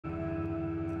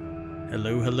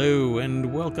Hello,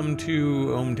 and welcome to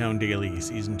ohmTown Daily,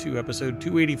 Season 2, Episode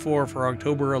 284 for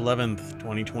October 11th,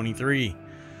 2023.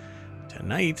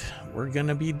 Tonight, we're going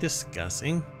to be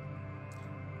discussing...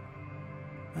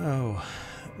 we're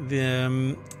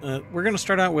going to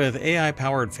start out with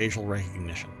AI-powered facial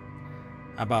recognition.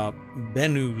 About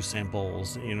Bennu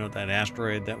samples, that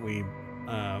asteroid that we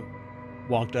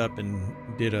walked up and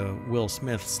did a Will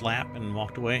Smith slap and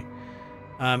walked away.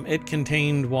 It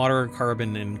contained water,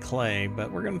 carbon, and clay,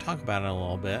 but we're going to talk about it a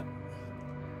little bit.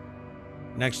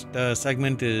 Next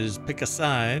segment is Pick a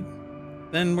Side.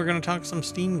 Then we're going to talk some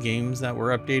Steam games that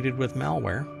were updated with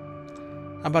malware.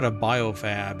 How about a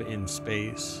biofab in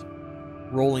space?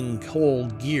 Rolling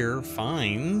cold gear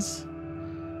finds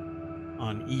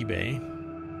on eBay.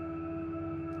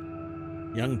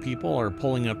 Young people are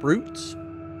pulling up roots.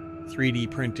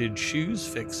 3D printed shoes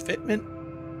fix fitment.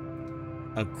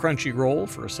 A crunchy roll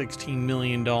for $16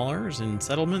 million in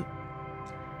settlement,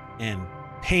 and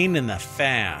pain in the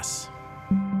fass.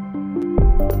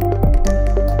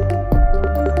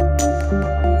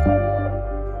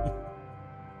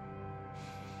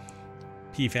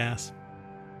 PFAS,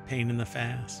 pain in the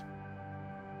fass.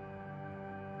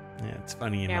 Yeah, it's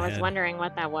funny in my head. I was wondering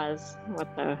what that was,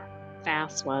 what the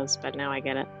fass was, but now I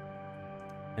get it.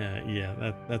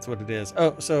 Yeah, that's what it is.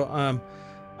 Oh, so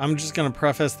I'm just going to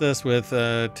preface this with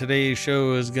today's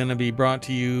show is going to be brought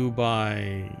to you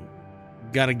by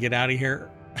Gotta Get Out of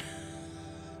Here.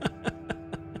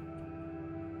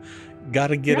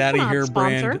 Gotta Get Out of Here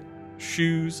brand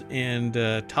shoes and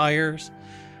tires,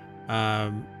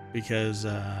 because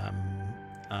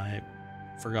I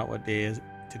forgot what day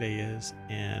today is,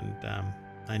 and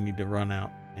I need to run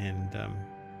out and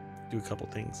do a couple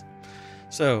things.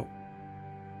 So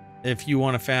if you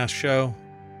want a fast show,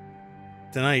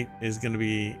 tonight is going to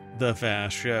be the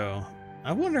fast show.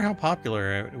 I wonder how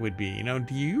popular it would be.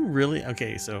 Do you really...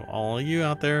 Okay, so all of you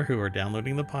out there who are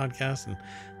downloading the podcast and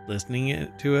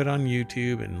listening to it on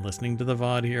YouTube and listening to the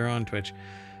VOD here on Twitch,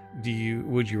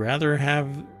 would you rather have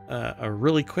a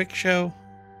really quick show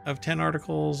of 10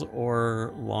 articles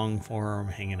or long form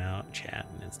hanging out,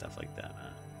 chatting and stuff like that?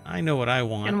 I know what I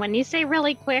want. And when you say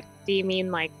really quick, do you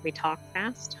mean like we talk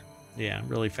fast? Yeah,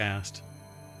 really fast.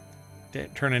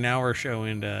 Turn an hour show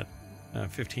into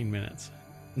 15 minutes.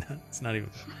 It's not even...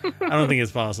 I don't think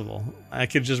it's possible. I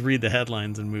could just read the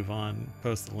headlines and move on,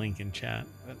 post the link in chat.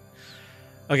 But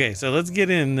okay, so let's get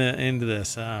into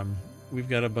this. We've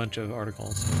got a bunch of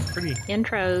articles. Pretty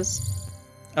intros.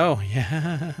 Oh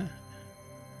yeah.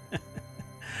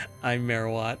 I'm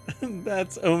Merwatt.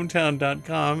 That's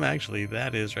ohmtown.com. Actually,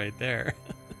 that is right there.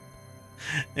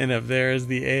 And up there is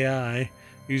the AI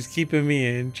who's keeping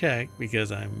me in check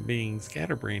because I'm being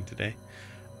scatterbrained today.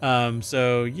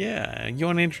 So yeah, you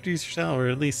want to introduce yourself or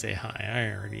at least say hi?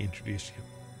 I already introduced you.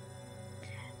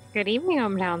 Good evening,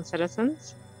 ohmTown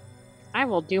citizens. I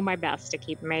will do my best to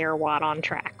keep Mayor Watt on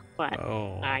track, but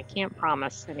I can't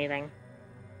promise anything.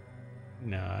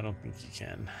 No, I don't think you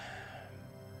can.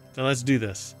 So let's do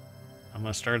this. I'm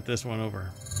going to start this one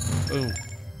over. Boom.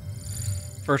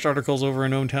 First article's over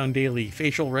in ohmTown Daily.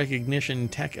 Facial recognition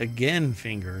tech again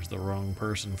fingers the wrong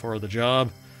person for the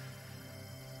job.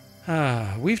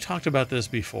 We've talked about this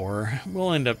before.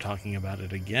 We'll end up talking about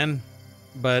it again.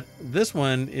 But this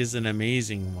one is an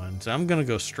amazing one. So I'm going to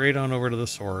go straight on over to the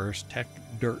source,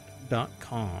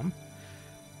 techdirt.com.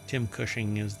 Tim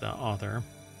Cushing is the author.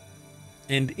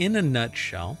 And in a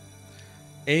nutshell,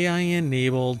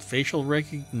 AI-enabled facial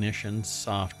recognition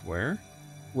software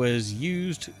was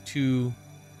used to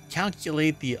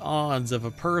calculate the odds of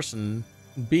a person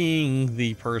being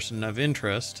the person of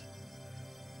interest,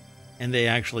 and they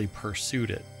actually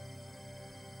pursued it.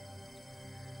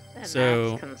 And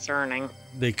so that's concerning.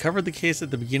 They covered the case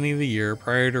at the beginning of the year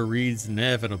prior to Reed's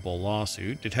inevitable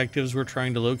lawsuit. Detectives were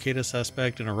trying to locate a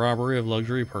suspect in a robbery of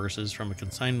luxury purses from a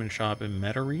consignment shop in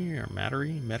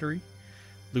Metairie,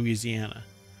 Louisiana.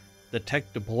 The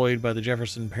tech deployed by the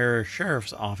Jefferson Parish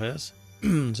Sheriff's Office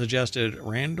suggested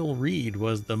Randall Reed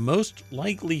was the most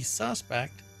likely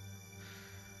suspect.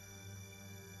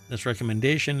 This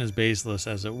recommendation, as baseless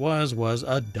as it was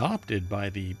adopted by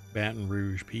the Baton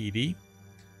Rouge PD,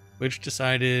 which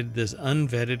decided this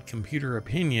unvetted computer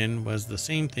opinion was the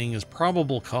same thing as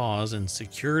probable cause and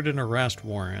secured an arrest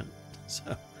warrant.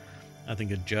 So I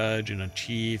think a judge and a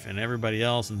chief and everybody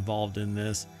else involved in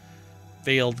this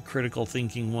failed critical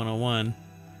thinking 101.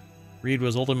 Reed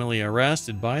was ultimately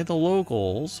arrested by the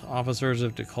locals. Officers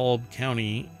of DeKalb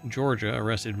County, Georgia,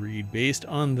 arrested Reed based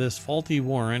on this faulty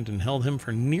warrant and held him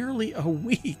for nearly a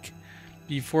week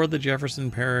before the Jefferson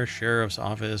Parish Sheriff's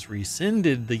Office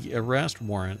rescinded the arrest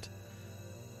warrant,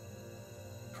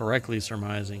 correctly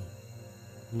surmising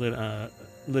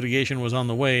litigation was on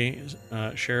the way,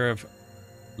 Sheriff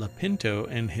Lapinto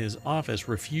and his office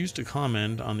refused to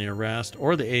comment on the arrest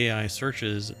or the AI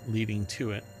searches leading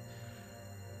to it.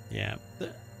 Yeah,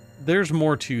 there's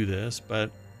more to this, but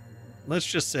let's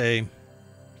just say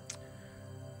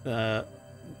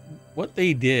what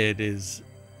they did is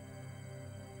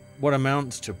what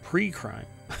amounts to pre-crime.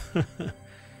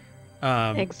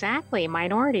 Exactly,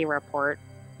 Minority Report.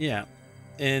 Yeah,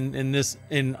 and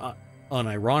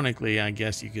unironically, I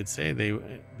guess you could say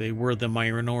they were the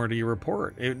Minority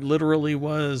Report. It literally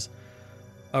was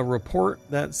a report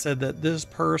that said that this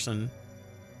person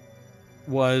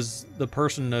was the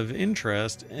person of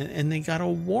interest, and they got a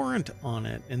warrant on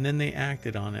it, and then they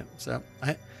acted on it. So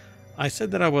I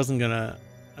said that I wasn't gonna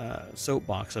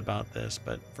soapbox about this,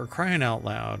 but for crying out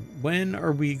loud, when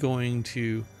are we going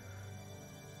to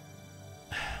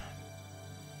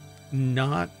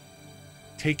not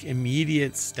take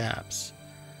immediate steps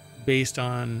based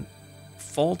on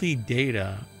faulty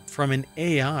data from an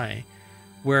AI,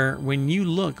 where when you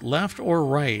look left or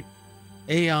right,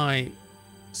 AI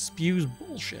spews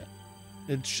bullshit?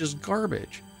 It's just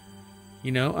garbage,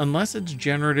 unless it's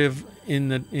generative in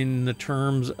the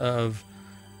terms of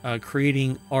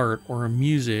creating art or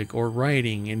music or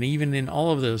writing. And even in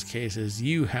all of those cases,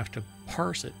 you have to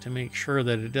parse it to make sure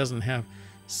that it doesn't have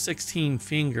 16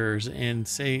 fingers and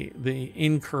say the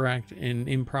incorrect and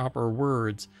improper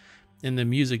words, and the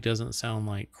music doesn't sound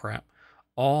like crap.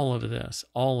 All of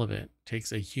it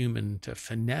takes a human to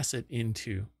finesse it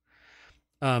into.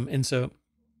 And so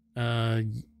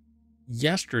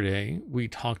yesterday we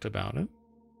talked about it,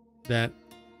 that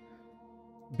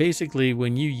basically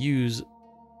when you use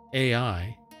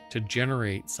AI to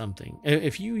generate something,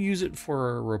 if you use it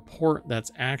for a report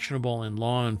that's actionable in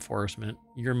law enforcement,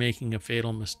 you're making a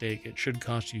fatal mistake. It should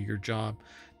cost you your job.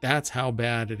 That's how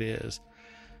bad it is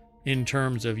in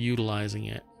terms of utilizing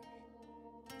it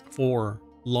for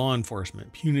law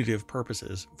enforcement, punitive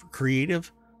purposes. For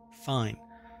creative, fine.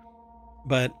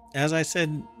 But as I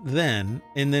said then,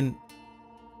 and then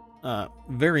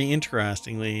very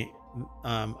interestingly,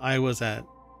 I was at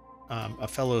a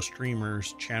fellow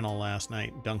streamer's channel last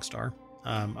night, Dunkstar.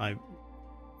 I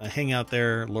hang out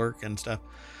there, lurk and stuff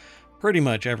pretty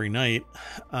much every night.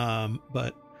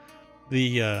 But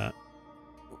the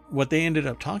what they ended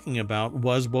up talking about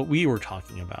was what we were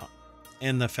talking about,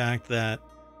 and the fact that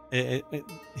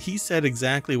he said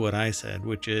exactly what I said,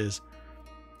 which is,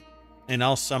 and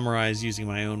I'll summarize using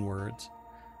my own words.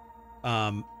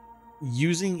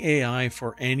 Using AI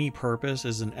for any purpose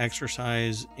is an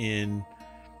exercise in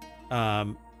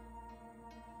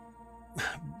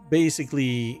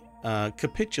basically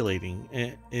capitulating.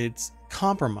 It's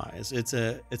compromise. It's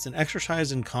an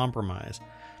exercise in compromise,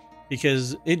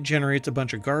 because it generates a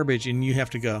bunch of garbage and you have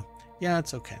to go, yeah,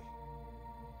 it's okay.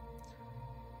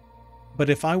 But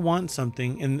if I want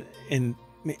something, and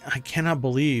I cannot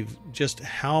believe just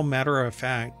how matter of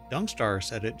fact Dunkstar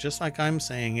said it, just like I'm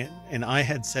saying it, and I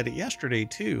had said it yesterday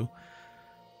too.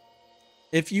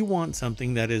 If you want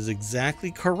something that is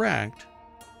exactly correct,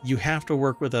 you have to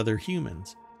work with other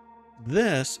humans.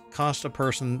 This costs a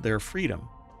person their freedom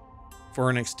for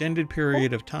an extended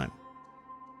period of time.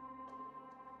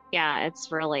 Yeah, it's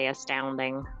really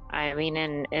astounding. I mean,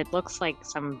 and it looks like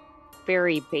some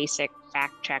very basic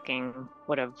fact checking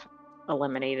would have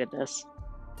eliminated this.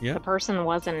 Yeah. The person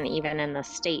wasn't even in the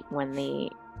state when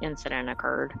the incident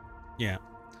occurred. Yeah.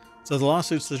 So the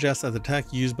lawsuit suggests that the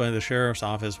tech used by the sheriff's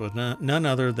office was none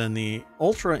other than the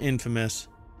ultra infamous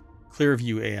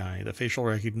Clearview AI, the facial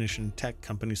recognition tech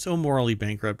company so morally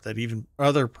bankrupt that even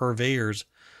other purveyors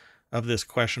of this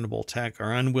questionable tech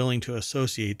are unwilling to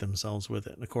associate themselves with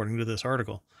it, according to this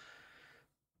article.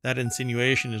 That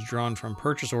insinuation is drawn from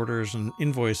purchase orders and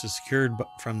invoices secured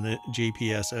from the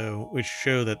JPSO, which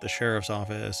show that the sheriff's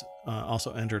office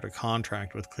also entered a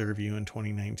contract with Clearview in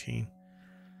 2019.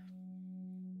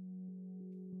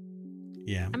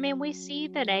 Yeah. I mean, we see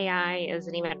that AI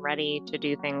isn't even ready to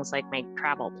do things like make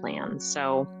travel plans.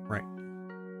 So, right.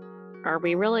 Are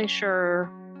we really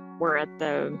sure we're at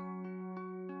the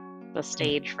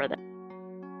stage for that?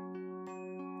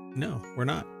 No, we're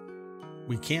not.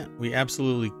 We can't. We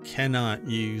absolutely cannot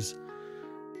use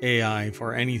AI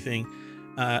for anything.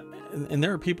 And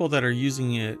there are people that are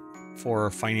using it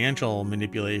for financial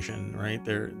manipulation, right?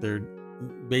 They're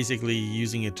basically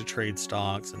using it to trade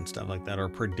stocks and stuff like that, or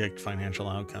predict financial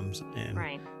outcomes. And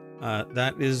right.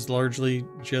 That is largely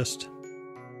just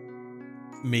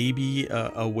maybe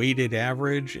a weighted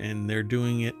average, and they're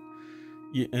doing it.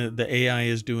 The AI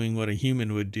is doing what a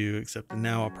human would do, except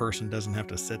now a person doesn't have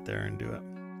to sit there and do it.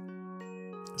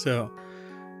 So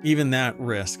even that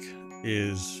risk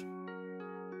is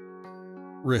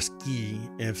risky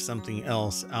if something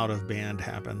else out of band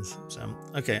happens. So,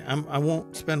 okay, I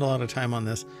won't spend a lot of time on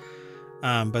this.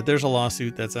 But there's a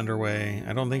lawsuit that's underway.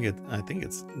 I think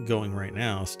it's going right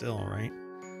now still, right?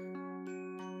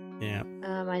 Yeah.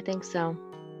 I think so.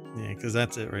 Yeah, because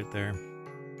that's it right there.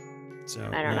 So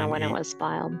I don't know when it was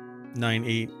filed.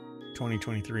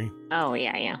 9/8/2023. Oh,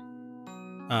 yeah.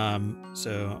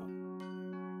 So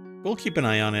we'll keep an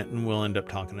eye on it and we'll end up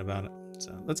talking about it.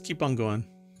 So let's keep on going.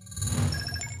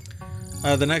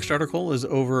 The next article is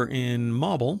over in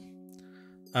Mobile.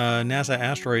 NASA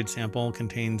asteroid sample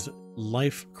contains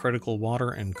life-critical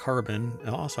water and carbon. It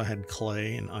also had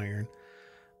clay and iron.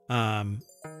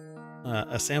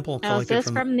 A sample collected is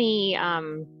this from the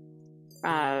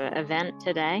event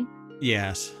today?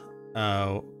 Yes.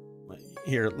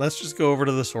 Here, let's just go over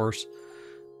to the source.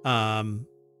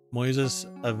 Moises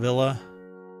Avila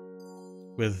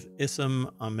with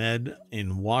Issam Ahmed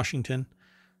in Washington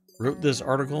wrote this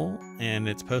article, and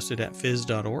it's posted at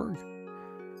phys.org.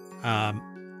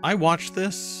 I watched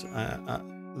this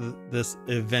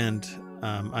event.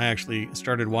 I actually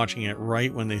started watching it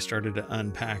right when they started to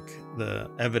unpack the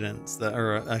evidence,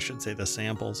 or I should say the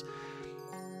samples.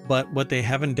 But what they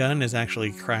haven't done is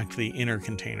actually cracked the inner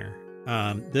container.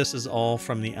 This is all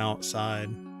from the outside.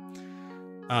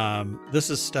 This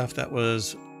is stuff that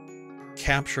was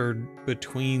captured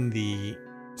between the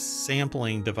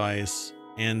sampling device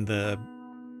and the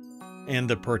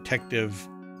protective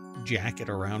jacket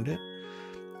around it.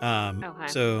 Okay.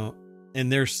 So,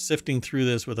 and they're sifting through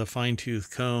this with a fine-tooth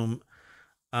comb,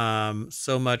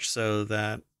 so much so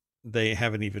that they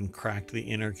haven't even cracked the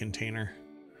inner container.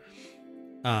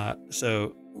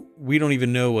 So we don't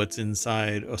even know what's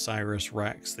inside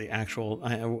OSIRIS-REx, the actual,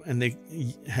 and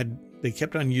they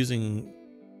kept on using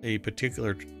a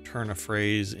particular turn of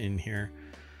phrase in here.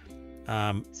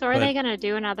 So are they going to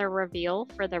do another reveal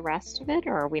for the rest of it,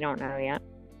 or we don't know yet?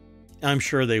 I'm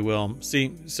sure they will.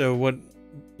 See, so what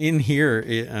in here,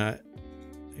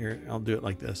 here, I'll do it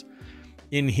like this.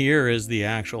 In here is the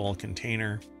actual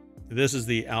container. This is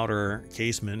the outer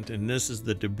casement, and this is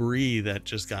the debris that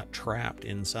just got trapped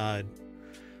inside.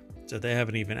 So they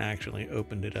haven't even actually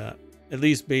opened it up, at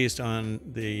least based on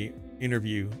the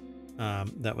interview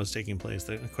that was taking place,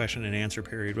 the question and answer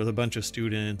period with a bunch of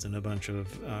students and a bunch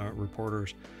of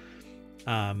reporters.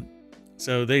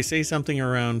 So they say something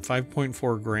around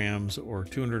 5.4 grams or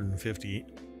 250.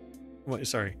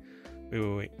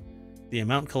 Wait. The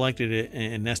amount collected at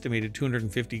an estimated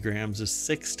 250 grams is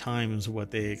 6 times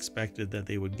what they expected that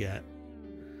they would get.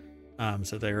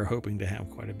 So they are hoping to have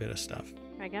quite a bit of stuff.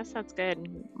 I guess that's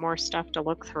good. More stuff to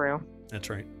look through.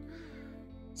 That's right.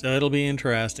 So it'll be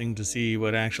interesting to see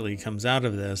what actually comes out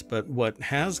of this. But what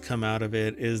has come out of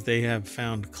it is they have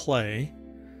found clay,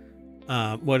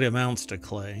 what amounts to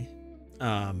clay,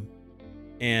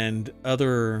 and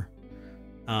other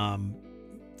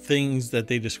things that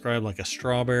they describe like a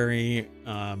strawberry,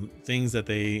 things that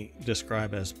they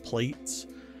describe as plates.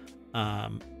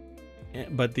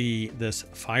 But this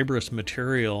fibrous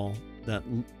material that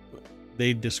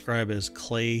they describe as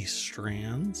clay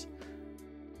strands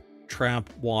trap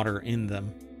water in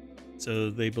them. So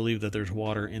they believe that there's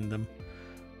water in them.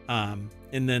 And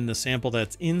then the sample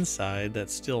that's inside,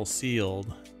 that's still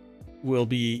sealed, will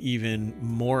be even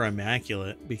more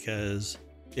immaculate because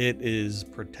it is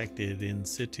protected in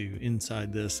situ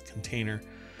inside this container.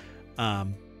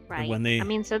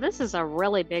 Right. So this is a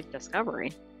really big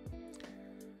discovery.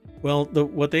 Well,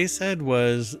 what they said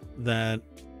was that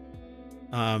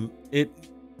it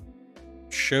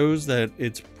shows that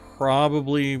it's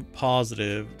probably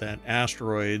positive that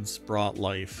asteroids brought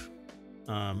life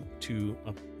to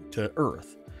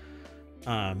Earth,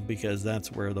 because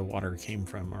that's where the water came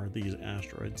from, are these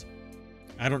asteroids.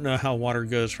 I don't know how water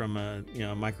goes from a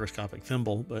microscopic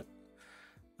thimble, but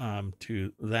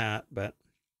to that.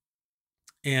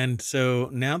 And so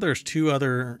now there's 2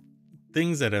 other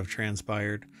things that have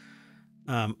transpired.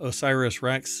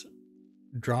 OSIRIS-REx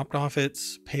dropped off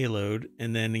its payload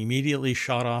and then immediately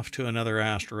shot off to another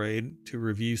asteroid to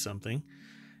review something,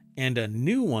 and a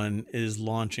new one is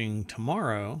launching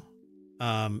tomorrow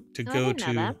to go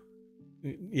to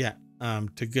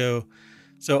to go.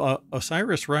 So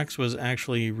OSIRIS-REx was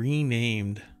actually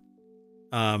renamed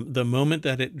the moment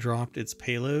that it dropped its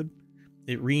payload.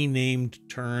 It renamed,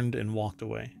 turned, and walked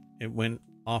away. It went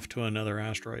off to another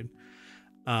asteroid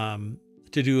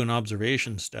to do an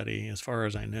observation study, as far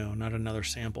as I know, not another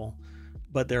sample.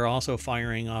 But they're also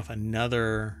firing off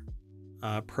another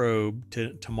probe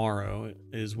tomorrow,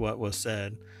 is what was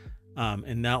said.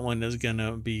 And that one is going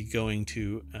to be going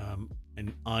to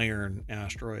an iron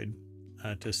asteroid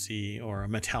to see, or a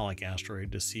metallic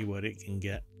asteroid to see what it can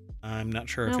get. I'm not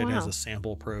sure Oh, if it has wow. a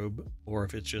sample probe or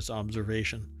if it's just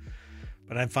observation,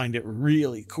 but I find it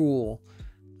really cool.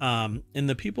 And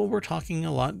the people were talking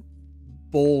a lot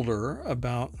bolder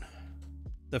about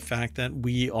the fact that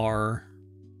we are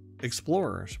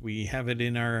explorers. We have it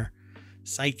in our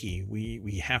psyche.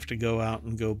 We have to go out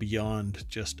and go beyond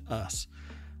just us.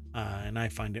 And I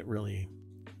find it really,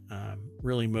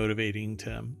 really motivating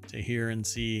to hear and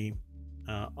see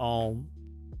all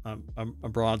a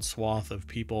broad swath of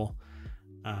people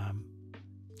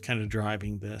kind of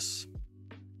driving this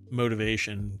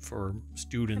motivation for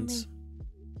students.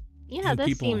 Yeah, this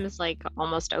People, seems like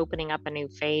almost opening up a new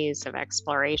phase of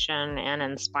exploration and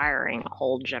inspiring a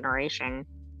whole generation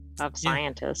of yeah,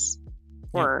 scientists yep,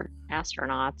 or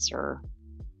astronauts or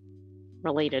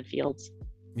related fields.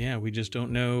 yeah. We just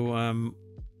don't know.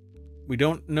 We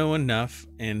don't know enough,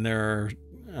 and there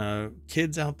are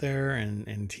kids out there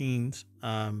and teens,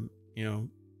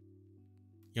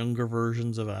 younger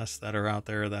versions of us that are out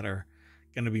there that are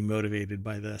going to be motivated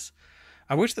by this.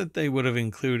 I wish that they would have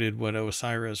included what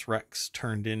OSIRIS-REx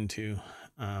turned into,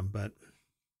 but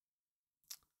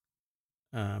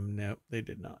no, they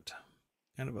did not.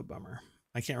 Kind of a bummer.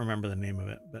 I can't remember the name of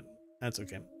it, but that's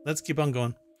okay. Let's keep on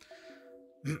going.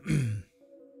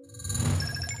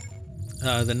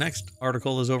 The next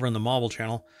article is over in the Marvel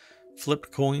channel.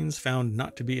 Flipped coins found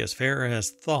not to be as fair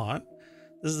as thought.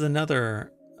 This is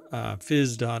another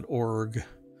phys.org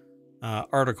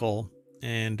article,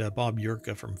 and Bob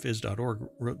Yurka from phys.org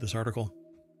wrote this article.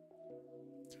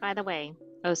 By the way,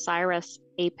 Osiris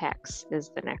Apex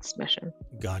is the next mission.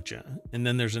 Gotcha. And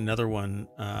then there's another one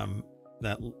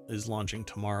that is launching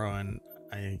tomorrow, and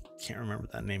I can't remember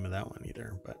the name of that one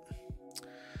either. But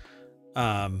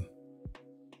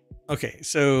okay,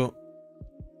 so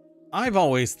I've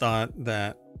always thought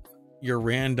that your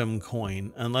random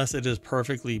coin, unless it is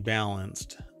perfectly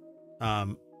balanced,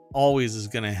 always is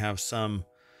going to have some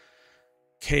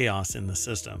chaos in the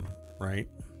system, right?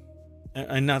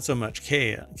 And not so much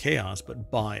chaos, but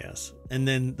bias. And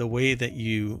then the way that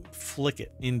you flick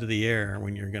it into the air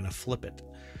when you're going to flip it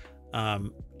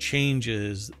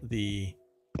changes the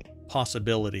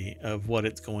possibility of what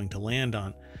it's going to land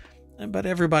on. But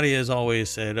everybody has always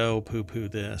said, oh, poo-poo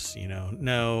this,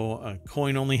 no, a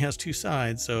coin only has two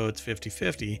sides, so it's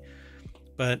 50-50.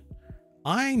 But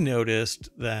I noticed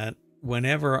that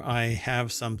whenever I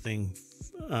have something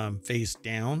face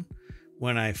down,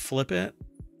 when I flip it,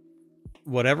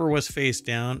 whatever was face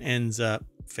down ends up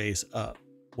face up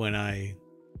when I,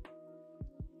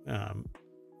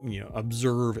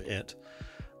 observe it.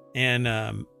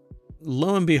 And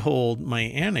lo and behold, my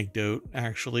anecdote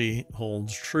actually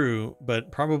holds true,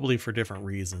 but probably for different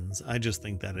reasons. I just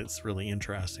think that it's really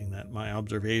interesting that my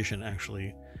observation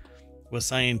actually was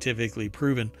scientifically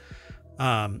proven.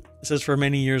 It says for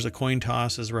many years, a coin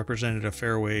toss has represented a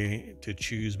fair way to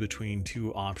choose between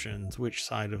two options. Which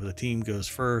side of the team goes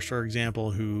first, for example,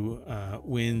 who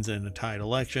wins in a tied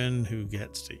election, who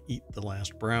gets to eat the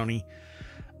last brownie,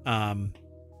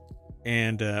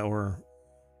 or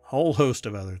whole host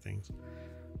of other things.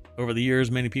 Over the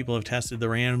years, many people have tested the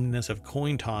randomness of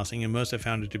coin tossing, and most have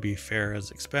found it to be fair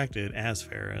as expected,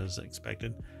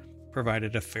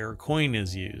 provided a fair coin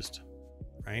is used,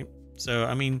 right? So,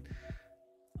 I mean,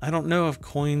 I don't know if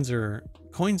coins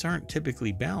aren't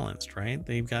typically balanced, right?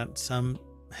 They've got some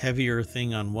heavier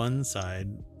thing on one side.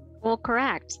 Well,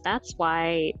 correct. That's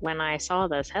why when I saw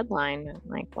this headline, I'm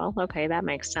like, well, okay, that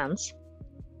makes sense.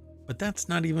 But that's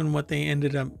not even what they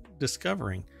ended up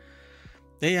discovering.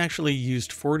 They actually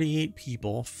used 48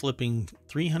 people flipping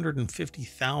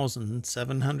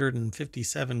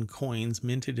 350,757 coins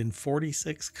minted in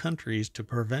 46 countries to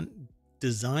prevent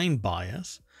design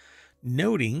bias,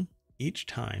 noting each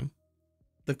time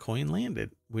the coin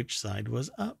landed which side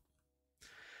was up.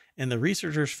 And the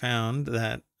researchers found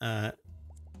that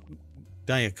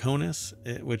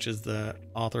Diaconis, which is the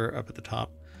author up at the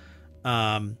top,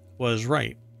 was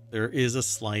right. There is a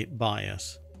slight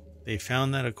bias. They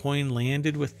found that a coin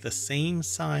landed with the same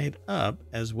side up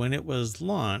as when it was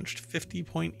launched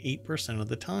 50.8% of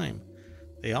the time.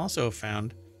 They also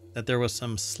found that there was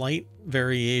some slight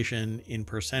variation in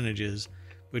percentages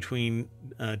between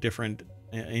different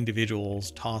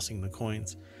individuals tossing the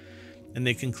coins. And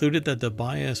they concluded that the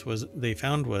bias was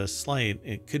slight.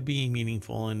 It could be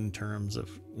meaningful in terms of,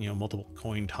 multiple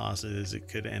coin tosses. It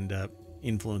could end up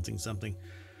influencing something.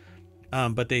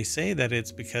 But they say that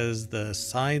it's because the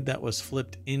side that was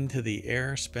flipped into the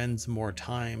air spends more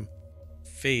time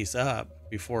face up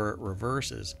before it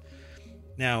reverses.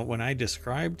 Now, when I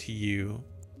described to you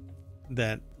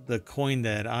that the coin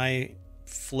that I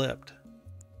flipped,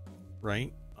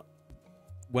 right,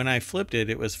 when I flipped it,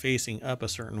 it was facing up a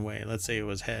certain way. Let's say it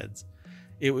was heads.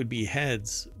 It would be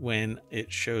heads when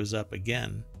it shows up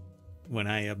again, when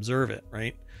I observe it,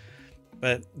 right?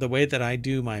 But the way that I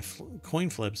do my coin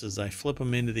flips is I flip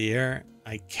them into the air,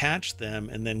 I catch them,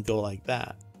 and then go like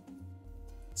that.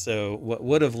 So what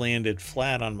would have landed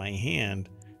flat on my hand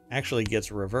actually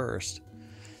gets reversed.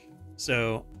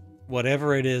 So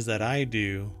whatever it is that I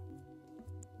do,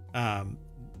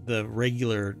 the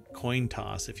regular coin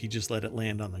toss, if you just let it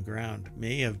land on the ground,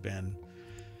 may have been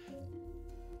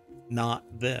not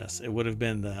this. It would have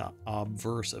been the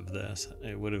obverse of this.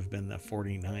 It would have been the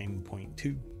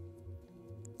 49.2.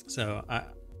 So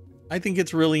I think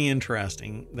it's really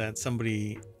interesting that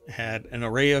somebody had an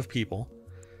array of people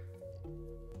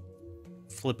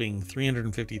flipping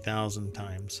 350,000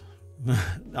 times.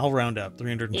 I'll round up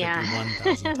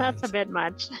 351,000 times. That's a bit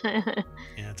much. Yeah,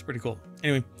 it's pretty cool.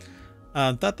 Anyway,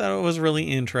 thought that was really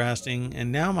interesting.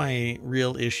 And now my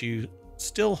real issue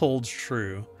still holds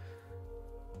true.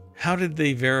 How did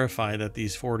they verify that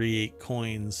these 48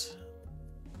 coins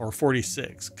or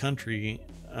 46 country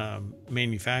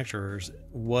manufacturers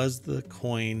was the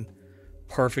coin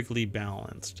perfectly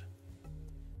balanced?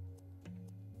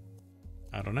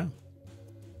 I don't know,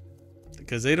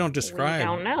 because they don't describe. We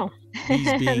don't know.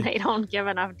 They don't give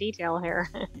enough detail here.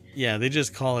 Yeah, they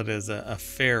just call it as a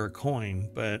fair coin,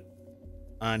 but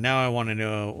now I want to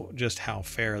know just how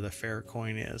fair the fair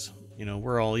coin is. You know,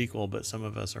 we're all equal, but some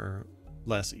of us are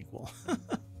less equal.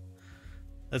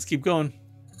 Let's keep going.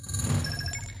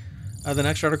 The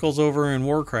next article is over in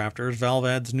Warcrafters. Valve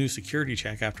adds new security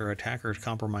check after attackers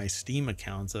compromise Steam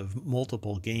accounts of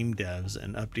multiple game devs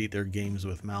and update their games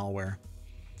with malware.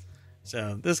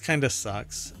 So this kind of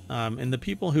sucks. And the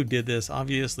people who did this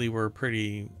obviously were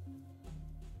pretty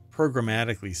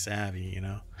programmatically savvy, you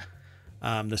know.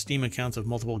 The Steam accounts of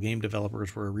multiple game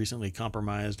developers were recently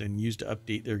compromised and used to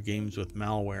update their games with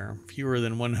malware. Fewer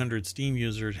than 100 Steam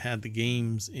users had the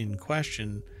games in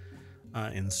question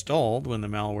installed when the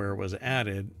malware was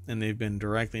added, and they've been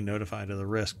directly notified of the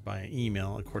risk by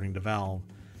email, according to Valve.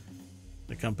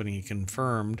 The company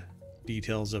confirmed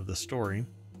details of the story.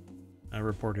 I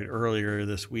reported earlier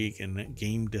this week in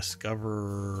Game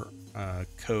Discover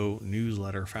Co.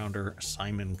 newsletter founder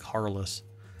Simon Carlos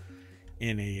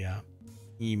in a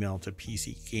email to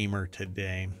PC Gamer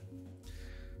today.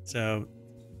 So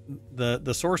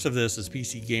the source of this is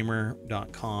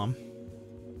PCGamer.com.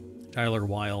 Tyler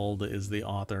Wilde is the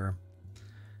author,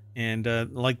 and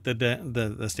like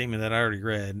the statement that I already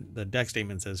read, the deck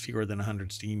statement says fewer than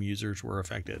 100 Steam users were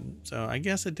affected. So I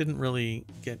guess it didn't really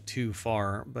get too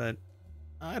far, but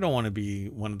I don't want to be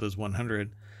one of those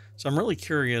 100. So I'm really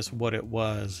curious what it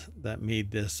was that made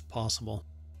this possible.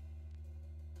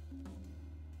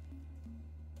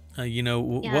 You know,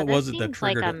 what was it that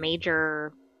triggered like a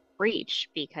major breach?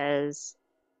 Because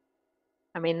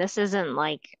I mean, this isn't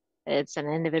like it's an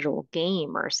individual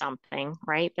game or something,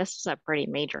 right? This is a pretty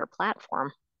major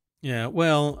platform. Yeah,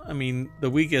 well, I mean, the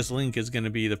weakest link is going to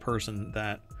be the person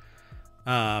that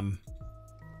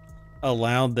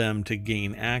allowed them to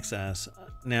gain access.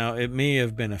 Now, it may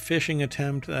have been a phishing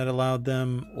attempt that allowed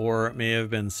them, or it may have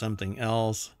been something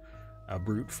else, a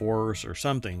brute force or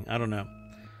something. I don't know.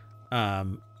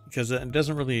 Because it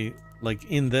doesn't really,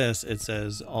 like in this, it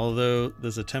says, although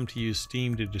this attempt to use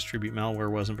Steam to distribute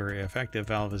malware wasn't very effective,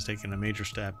 Valve has taken a major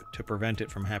step to prevent it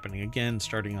from happening again.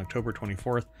 Starting October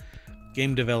 24th,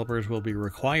 game developers will be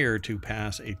required to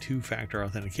pass a two-factor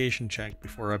authentication check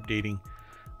before updating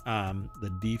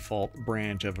the default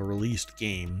branch of a released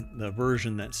game, the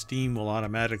version that Steam will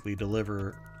automatically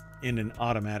deliver in an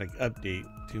automatic update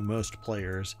to most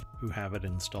players who have it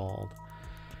installed.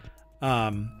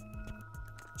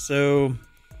 So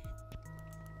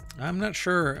I'm not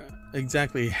sure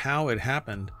exactly how it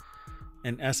happened.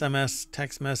 An SMS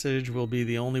text message will be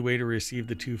the only way to receive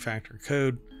the two-factor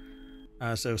code.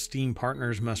 So Steam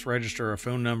partners must register a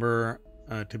phone number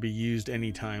to be used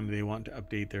anytime they want to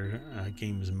update their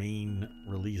game's main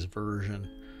release version.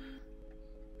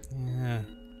 Yeah.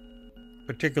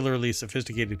 Particularly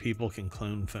sophisticated people can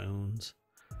clone phones.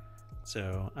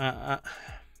 So I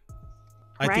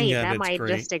think that might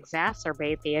great. Just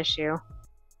exacerbate the issue.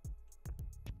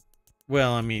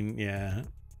 Well, I mean, yeah,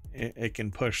 it can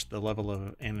push the level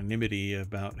of anonymity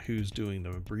about who's doing the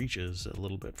breaches a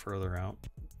little bit further out.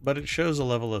 But it shows a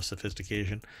level of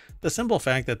sophistication. The simple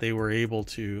fact that they were able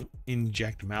to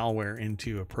inject malware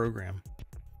into a program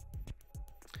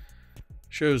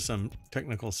shows some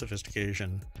technical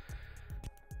sophistication.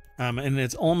 And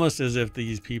it's almost as if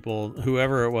these people,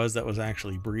 whoever it was that was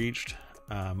actually breached,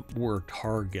 were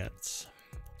targets.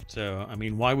 So, I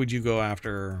mean, why would you go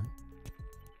after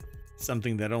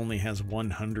something that only has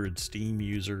 100 Steam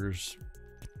users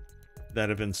that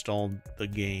have installed the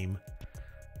game.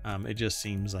 It just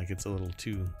seems like it's a little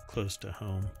too close to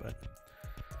home. But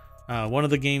one of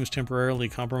the games temporarily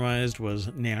compromised was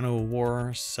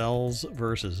Nanowar Cells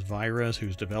vs. Virus,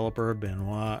 whose developer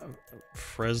Benoit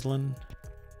Freslin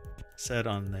said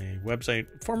on the website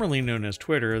formerly known as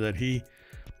Twitter that he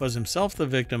was himself the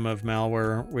victim of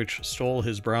malware which stole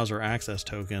his browser access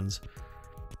tokens,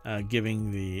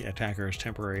 giving the attackers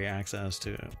temporary access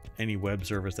to any web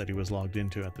service that he was logged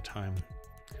into at the time.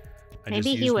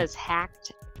 Maybe he was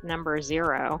hacked number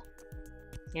 0.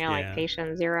 You know, like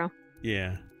patient 0.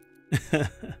 Yeah.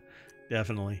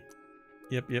 Definitely.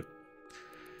 Yep.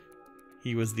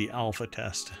 He was the alpha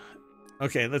test.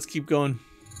 Okay, let's keep going.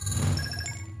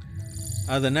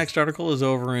 The next article is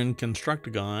over in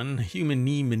Constructagon. Human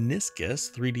knee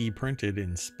meniscus 3D printed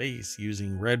in space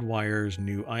using Redwire's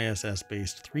new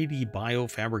ISS-based 3D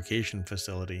biofabrication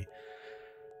facility.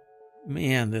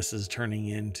 Man, this is turning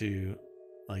into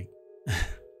like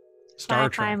Star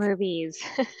Trek movies.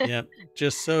 Yep,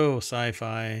 just so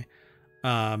sci-fi.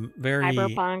 Very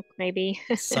cyberpunk, maybe.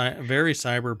 Very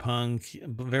cyberpunk,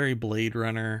 very Blade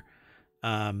Runner.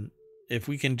 If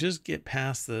we can just get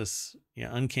past this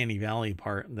uncanny valley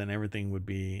part, then everything would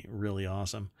be really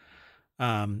awesome.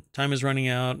 Time is running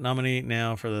out. Nominate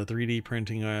now for the 3D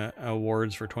printing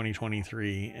awards for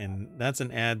 2023, and that's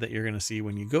an ad that you're going to see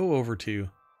when you go over to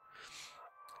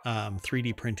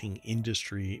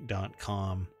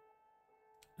 3dprintingindustry.com.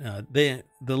 The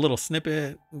little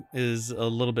snippet is a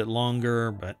little bit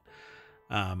longer, but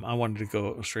I wanted to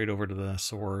go straight over to the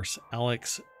source.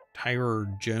 Alex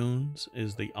Tyrer Jones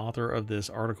is the author of this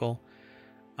article,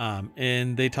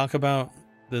 and they talk about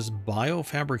this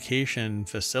biofabrication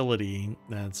facility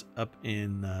that's up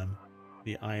in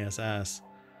the ISS,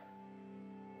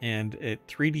 and it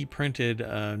 3D printed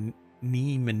a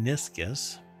knee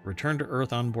meniscus, returned to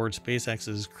Earth on board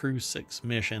SpaceX's Crew 6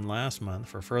 mission last month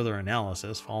for further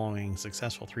analysis following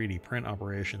successful 3D print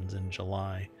operations in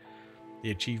July.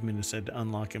 The achievement is said to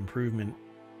unlock improvement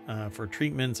for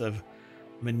treatments of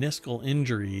meniscal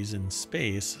injuries in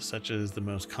space, such as the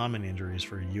most common injuries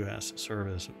for U.S.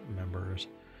 service members.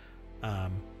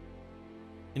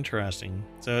 Interesting.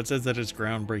 So it says that it's a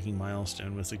groundbreaking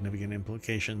milestone with significant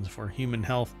implications for human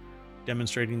health,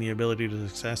 demonstrating the ability to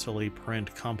successfully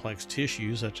print complex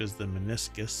tissue such as the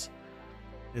meniscus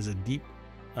is a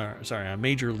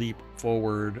major leap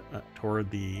forward toward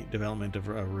the development of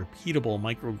a repeatable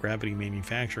microgravity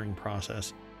manufacturing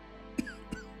process.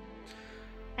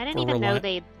 I didn't even know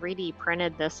they 3D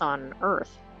printed this on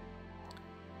Earth.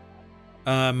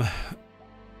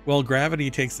 Well,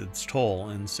 gravity takes its toll,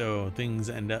 and so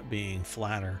things end up being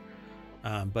flatter.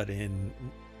 But in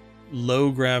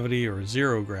low gravity or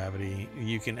zero gravity,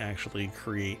 you can actually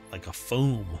create like a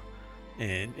foam,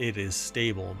 and it is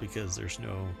stable because there's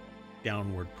no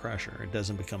downward pressure. It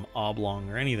doesn't become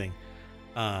oblong or anything.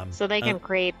 So they can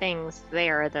create things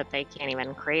there that they can't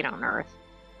even create on Earth.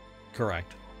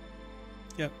 Correct.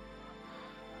 Yep.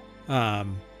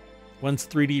 Once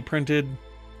 3D printed,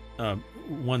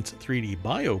 once 3D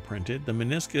bioprinted, the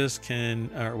meniscus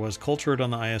was cultured on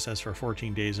the ISS for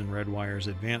 14 days in Redwire's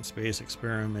Advanced Space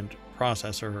Experiment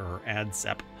Processor, or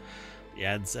ADSEP. The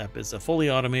ADSEP is a fully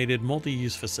automated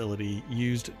multi-use facility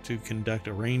used to conduct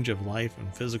a range of life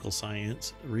and physical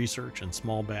science research and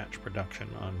small batch production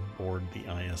on board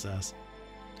the ISS.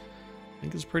 I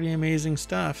think it's pretty amazing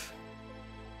stuff.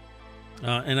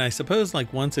 And I suppose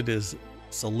like once it is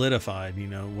solidified,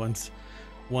 once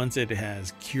it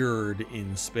has cured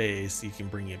in space, you can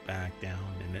bring it back down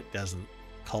and it doesn't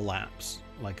collapse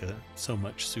like so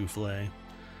much souffle.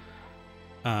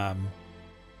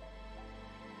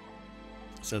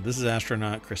 So this is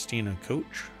astronaut Christina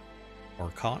Koch,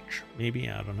 maybe,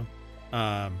 I don't know,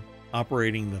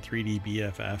 operating the 3D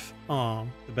BFF.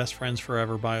 The Best Friends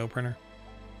Forever bioprinter.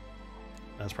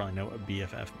 That's probably not what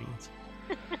BFF means.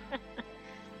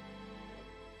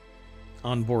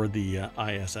 On board the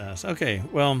ISS. Okay,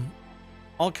 well,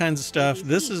 all kinds of stuff.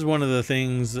 This is one of the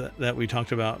things that we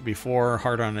talked about before.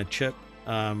 Heart on a Chip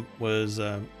was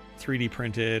 3D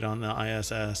printed on the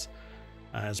ISS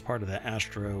as part of the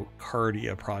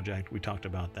Astrocardia project. We talked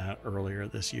about that earlier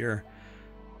this year.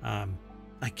 I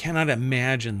cannot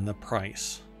imagine the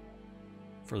price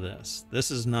for this. This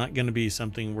is not going to be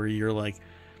something where you're like,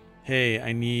 hey,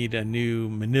 I need a new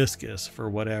meniscus for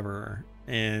whatever,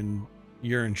 and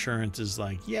your insurance is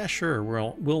like, yeah, sure,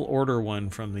 we'll order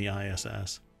one from the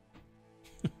ISS.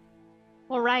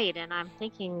 Well, right. And I'm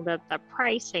thinking that the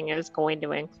pricing is going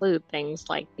to include things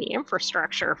like the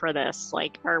infrastructure for this.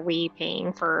 Like, are we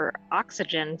paying for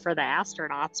oxygen for the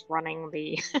astronauts running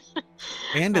the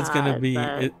And it's going to be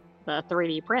the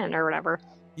 3D print or whatever?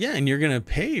 Yeah, and you're going to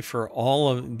pay for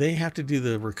they have to do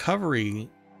the recovery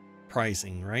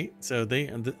pricing, right? So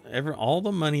all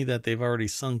the money that they've already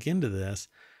sunk into this,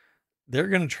 they're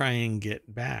going to try and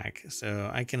get back.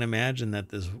 So I can imagine that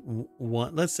this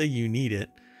one, let's say you need it,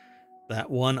 that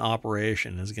one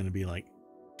operation is going to be like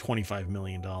 $25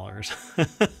 million.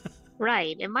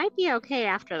 Right. It might be okay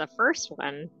after the first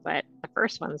one, but the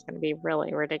first one's going to be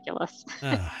really ridiculous.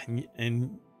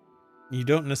 And you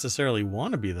don't necessarily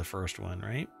want to be the first one,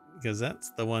 right? Because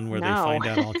that's the one where they No. find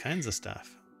out all kinds of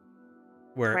stuff.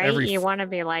 Where right? You want to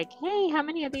be like, hey, how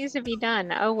many of these have you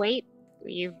done? Oh, wait,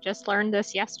 you've just learned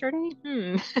this yesterday?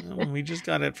 Well, we just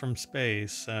got it from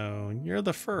space, so you're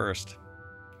the first.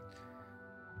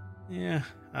 Yeah,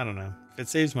 I don't know. If it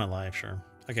saves my life, sure.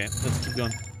 Okay, let's keep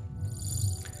going.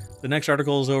 The next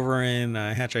article is over in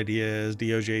Hatch Ideas.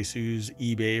 DOJ sues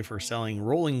eBay for selling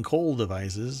rolling coal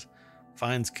devices.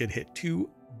 Fines could hit $2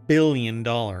 billion.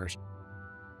 Well,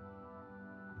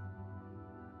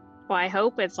 I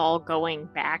hope it's all going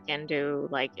back into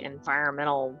like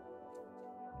environmental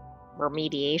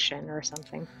remediation or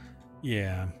something.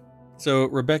 Yeah. So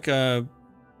Rebecca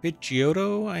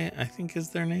Picciotto, I think is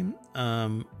their name.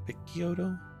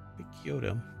 Picciotto.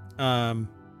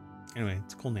 Anyway,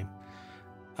 it's a cool name.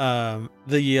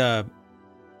 The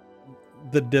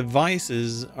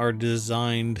devices are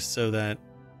designed so that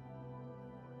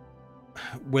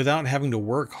without having to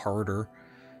work harder,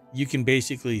 you can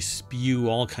basically spew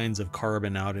all kinds of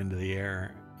carbon out into the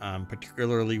air,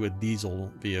 particularly with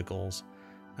diesel vehicles.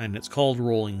 And it's called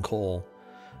rolling coal.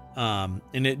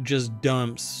 And it just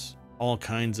dumps all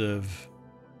kinds of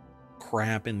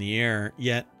crap in the air.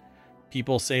 Yet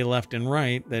people say left and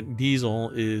right that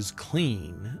diesel is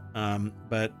clean.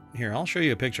 But here, I'll show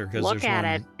you a picture because look at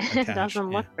it. It doesn't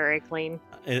look very clean.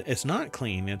 It's not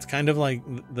clean. It's kind of like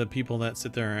the people that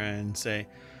sit there and say,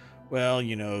 well,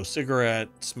 you know, cigarette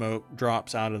smoke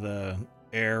drops out of the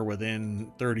air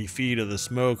within 30 feet of the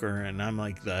smoker. And I'm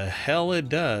like, the hell it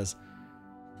does.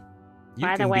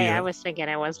 By the way, I was thinking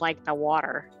it was like the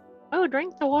water. Oh,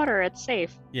 drink the water. It's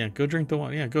safe. Yeah, go drink the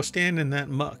water. Yeah, go stand in that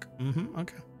muck.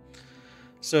 Okay.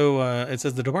 So it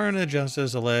says the Department of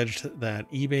Justice alleged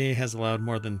that eBay has allowed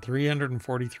more than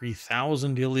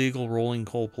 343,000 illegal rolling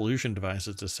coal pollution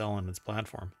devices to sell on its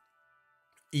platform.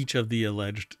 Each of the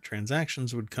alleged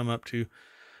transactions would come up to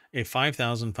a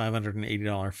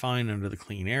 $5,580 fine under the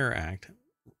Clean Air Act.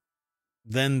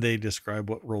 Then they describe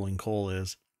what rolling coal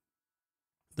is.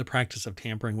 The practice of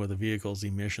tampering with a vehicle's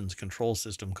emissions control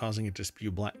system, causing it to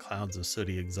spew black clouds of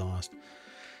sooty exhaust.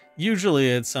 Usually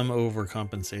it's some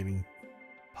overcompensating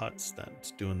putz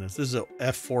that's doing this. This is a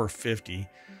F450.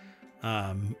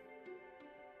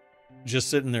 Just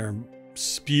sitting there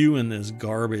spewing this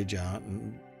garbage out,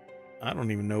 and I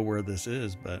don't even know where this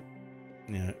is, but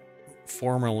yeah,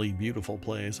 formerly beautiful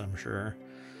place, I'm sure.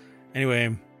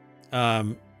 Anyway,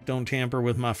 don't tamper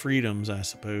with my freedoms, I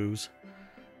suppose.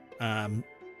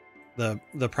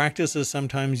 The practice is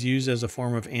sometimes used as a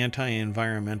form of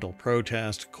anti-environmental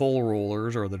protest. Coal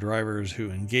rollers, or the drivers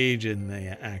who engage in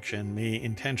the action, may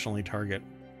intentionally target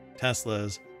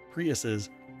Teslas, Priuses,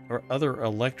 or other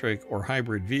electric or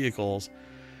hybrid vehicles.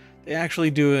 They actually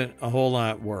do it a whole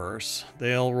lot worse.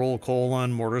 They'll roll coal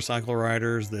on motorcycle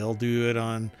riders. They'll do it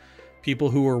on people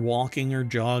who are walking or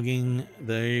jogging.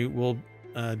 They will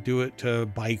do it to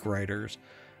bike riders.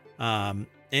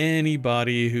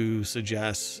 Anybody who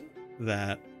suggests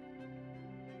that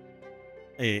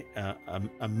a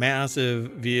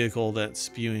massive vehicle that's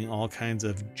spewing all kinds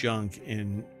of junk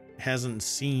and hasn't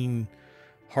seen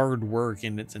hard work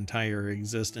in its entire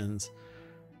existence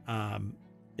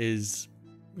is,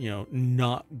 you know,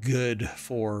 not good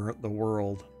for the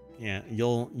world. Yeah,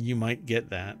 you might get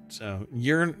that. So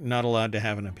you're not allowed to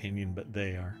have an opinion, but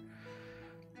they are.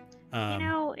 You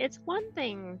know, it's one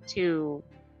thing to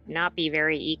not be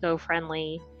very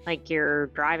eco-friendly, like you're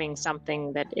driving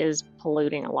something that is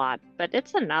polluting a lot, but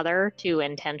it's another to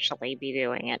intentionally be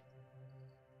doing it.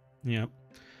 Yeah.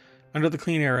 Under the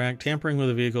Clean Air Act, tampering with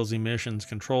a vehicle's emissions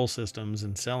control systems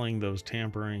and selling those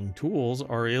tampering tools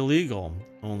are illegal.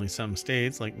 Only some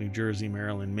states, like New Jersey,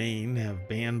 Maryland, Maine, have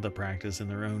banned the practice in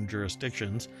their own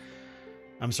jurisdictions.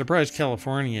 I'm surprised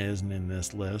California isn't in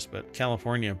this list, but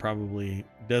California probably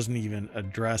doesn't even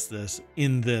address this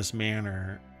in this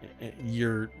manner.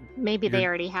 Maybe they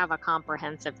already have a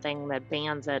comprehensive thing that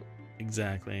bans it.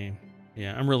 Exactly.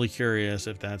 Yeah, I'm really curious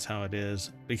if that's how it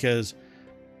is, because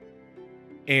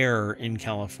air in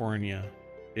California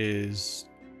is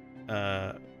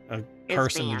a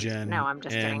carcinogen No, I'm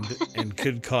just kidding. and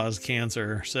could cause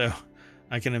cancer. So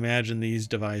I can imagine these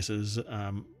devices,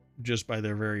 just by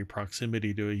their very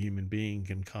proximity to a human being,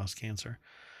 can cause cancer.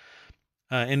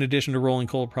 In addition to rolling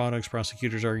coal products,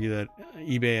 prosecutors argue that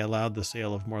eBay allowed the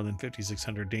sale of more than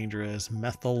 5,600 dangerous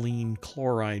methylene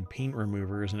chloride paint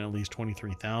removers and at least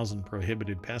 23,000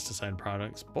 prohibited pesticide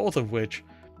products, both of which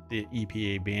the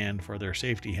EPA banned for their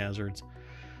safety hazards.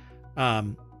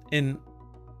 And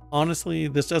honestly,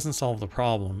 this doesn't solve the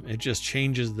problem. It just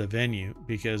changes the venue,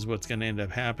 because what's going to end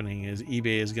up happening is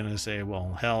eBay is going to say,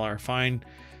 well, hell, our fine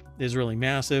is really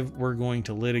massive. We're going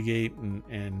to litigate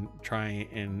and try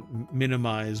and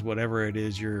minimize whatever it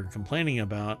is you're complaining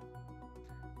about.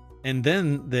 And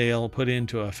then they'll put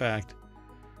into effect,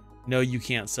 no, you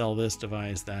can't sell this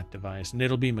device, that device. And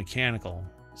it'll be mechanical,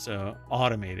 so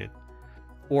automated.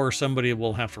 Or somebody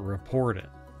will have to report it.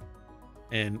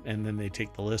 And then they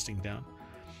take the listing down.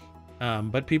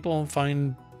 But people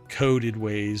find coded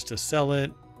ways to sell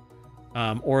it,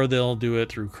 or they'll do it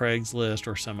through Craigslist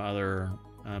or some other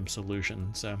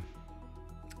solution. So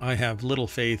I have little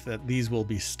faith that these will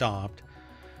be stopped.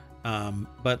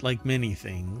 But like many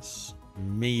things,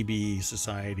 maybe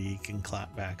society can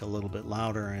clap back a little bit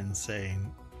louder and say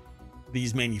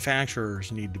these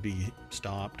manufacturers need to be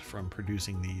stopped from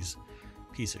producing these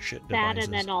piece of shit devices. That,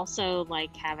 and then also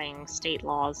like having state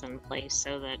laws in place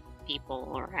so that people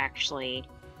are actually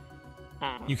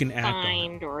you can act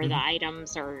fined, or the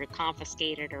items are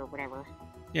confiscated or whatever.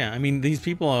 Yeah, I mean, these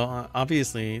people,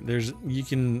 obviously, you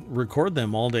can record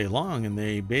them all day long and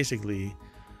they basically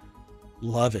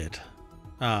love it.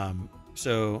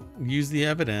 So use the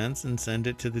evidence and send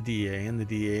it to the DA, and the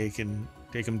DA can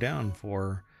take them down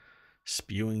for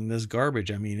spewing this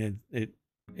garbage. I mean,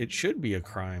 it should be a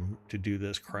crime to do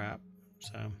this crap.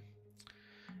 So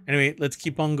anyway, let's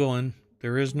keep on going.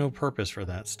 There is no purpose for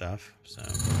that stuff. So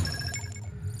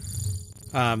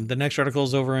the next article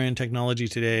is over in Technology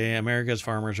Today. America's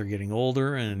farmers are getting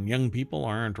older and young people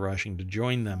aren't rushing to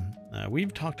join them.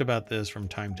 We've talked about this from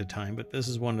time to time, but this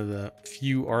is one of the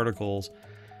few articles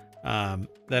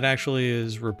that actually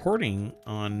is reporting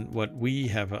on what we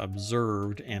have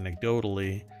observed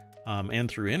anecdotally and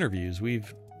through interviews.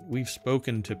 We've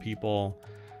spoken to people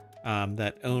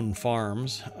that own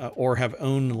farms or have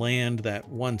owned land that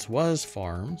once was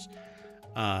farms,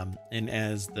 and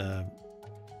as the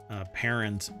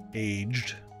parents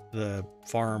aged, the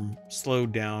farm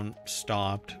slowed down,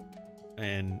 stopped,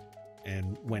 and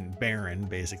went barren,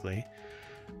 basically.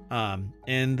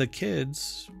 And the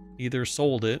kids either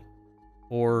sold it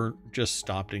or just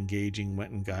stopped engaging,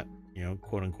 went and got,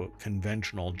 quote unquote,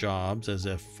 conventional jobs, as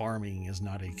if farming is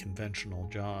not a conventional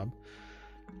job.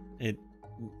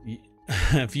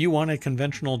 If you want a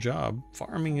conventional job,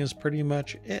 farming is pretty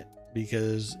much it,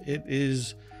 because it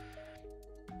is,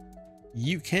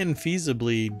 you can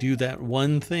feasibly do that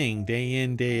one thing day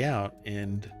in, day out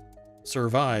and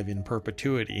survive in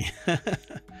perpetuity.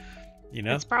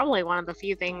 It's probably one of the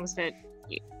few things that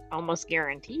almost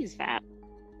guarantees that.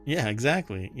 Yeah,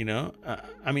 exactly.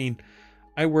 I mean,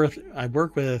 I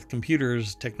work with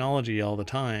computers, technology all the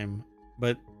time,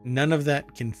 but none of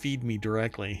that can feed me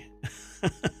directly.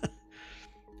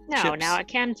 No, now it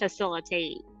can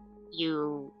facilitate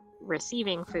you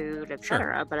receiving food,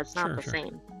 etc., but it's not the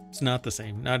same. It's not the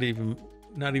same. Not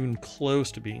even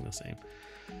close to being the same.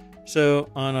 So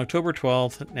on October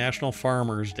 12th, National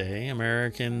Farmers Day,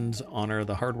 Americans honor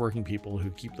the hardworking people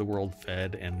who keep the world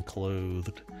fed and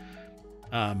clothed.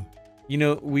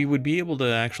 We would be able to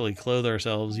actually clothe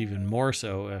ourselves even more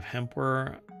so if hemp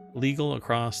were legal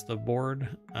across the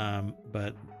board.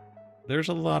 But there's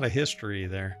a lot of history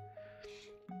there.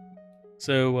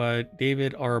 So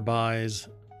David R. Buys,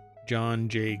 John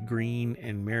J. Green,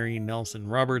 and Mary Nelson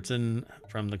Robertson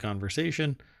from The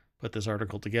Conversation put this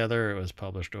article together. It was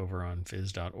published over on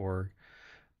phys.org.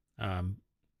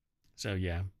 So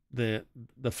yeah, the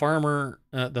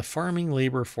farming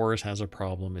labor force has a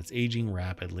problem. It's aging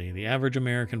rapidly. The average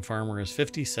American farmer is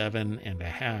 57 and a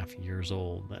half years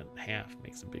old. That half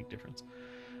makes a big difference,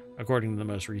 according to the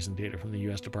most recent data from the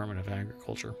U.S. Department of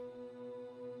Agriculture.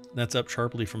 That's up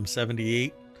sharply from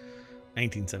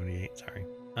 1978, sorry,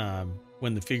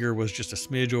 when the figure was just a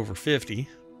smidge over 50.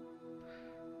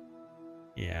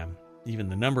 Yeah, even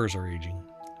the numbers are aging.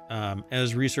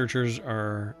 As researchers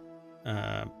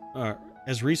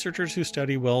who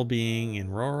study well-being in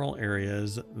rural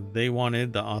areas,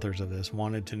 the authors of this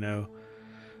wanted to know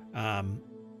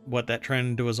what that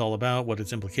trend was all about, what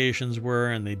its implications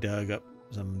were, and they dug up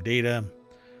some data.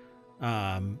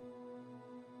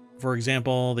 For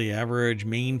example, the average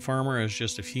Maine farmer is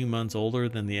just a few months older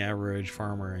than the average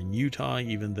farmer in Utah,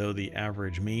 even though the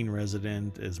average Maine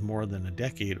resident is more than a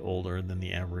decade older than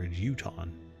the average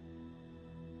Utahn.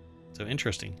 So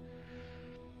interesting.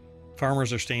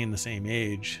 Farmers are staying the same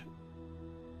age,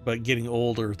 but getting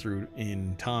older through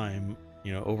in time,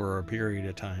 over a period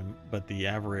of time. But the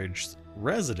average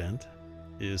resident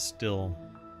is still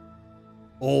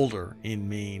older in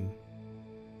Maine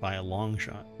by a long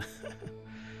shot.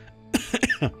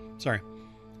 Sorry.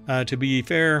 To be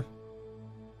fair,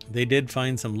 they did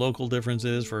find some local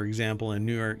differences. For example, in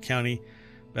New York County,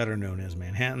 better known as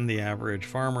Manhattan, the average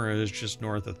farmer is just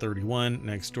north of 31.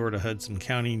 Next door to Hudson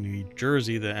County, New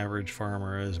Jersey, the average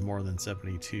farmer is more than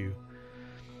 72.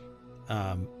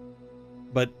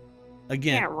 But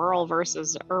again, yeah, rural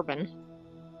versus urban.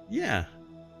 Yeah.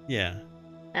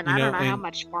 And I don't know how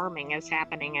much farming is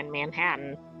happening in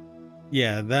Manhattan.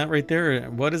 Yeah, that right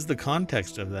there. What is the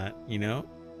context of that?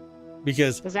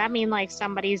 Because does that mean like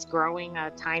somebody's growing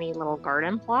a tiny little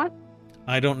garden plot?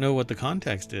 I don't know what the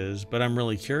context is, but I'm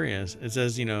really curious. It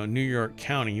says, New York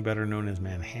County, better known as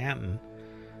Manhattan.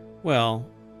 Well,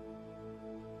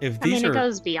 if these it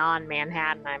goes beyond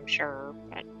Manhattan, I'm sure,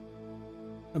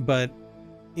 but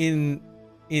in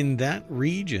that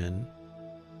region,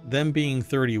 them being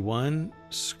 31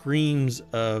 screams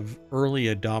of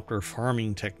early adopter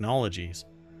farming technologies,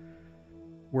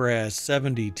 whereas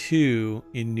 72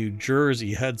 in New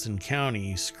Jersey, Hudson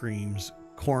County, screams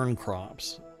corn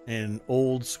crops and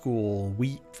old school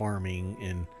wheat farming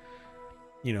and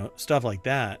stuff like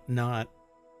that. Not,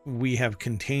 we have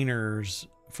containers,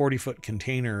 40-foot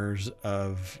containers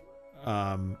of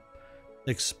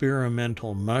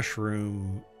experimental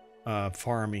mushroom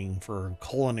farming for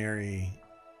culinary,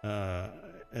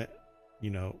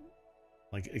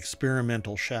 like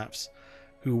experimental chefs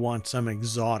who want some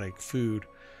exotic food.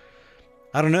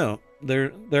 I don't know.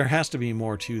 There has to be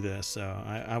more to this, so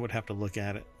I would have to look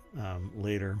at it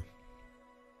later.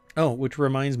 Oh, which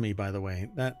reminds me, by the way,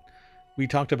 that we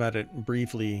talked about it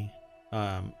briefly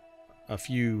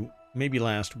maybe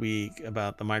last week,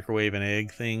 about the microwave and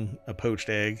egg thing, a poached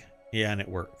egg. Yeah, and it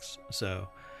works. So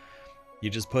you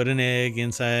just put an egg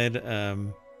inside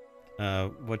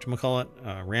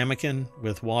ramekin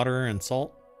with water and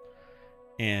salt,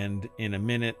 and in a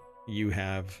minute you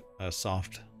have a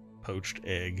soft poached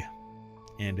egg,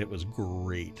 and it was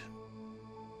great.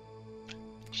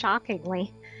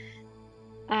 Shockingly.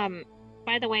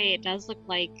 By the way, it does look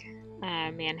like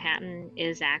Manhattan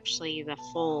is actually the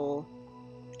full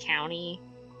county.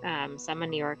 Some of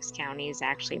New York's counties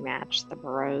actually match the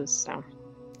boroughs. So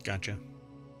gotcha.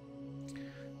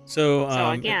 So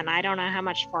again, I don't know how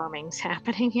much farming's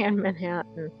happening in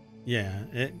Manhattan. Yeah,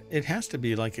 it has to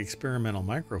be like experimental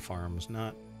micro farms,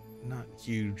 not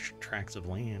huge tracts of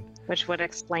land. Which would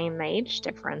explain the age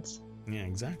difference. Yeah,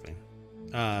 exactly.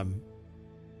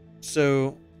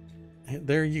 So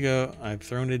there you go. I've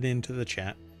thrown it into the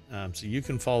chat. So you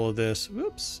can follow this.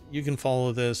 You can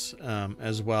follow this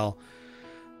as well.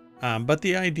 But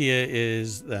the idea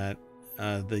is that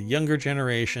the younger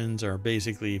generations are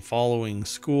basically following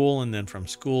school, and then from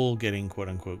school getting quote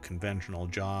unquote conventional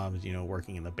jobs,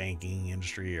 working in the banking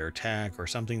industry or tech or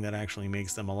something that actually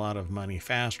makes them a lot of money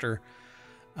faster.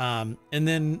 And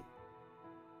then,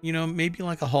 maybe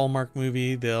like a Hallmark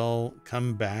movie, they'll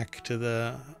come back to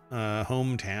the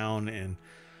hometown and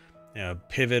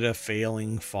pivot a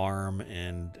failing farm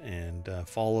and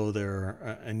follow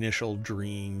their initial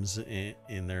dreams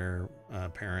in their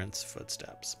parents'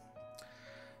 footsteps.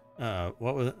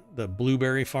 What was it? The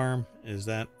blueberry farm? Is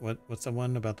that what's the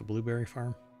one about the blueberry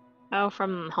farm? Oh,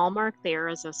 from Hallmark, the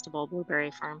Irresistible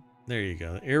Blueberry Farm. There you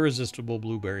go. The Irresistible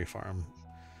Blueberry Farm.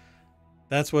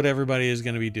 That's what everybody is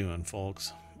going to be doing,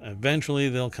 folks. Eventually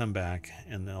they'll come back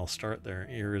and they'll start their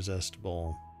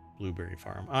irresistible blueberry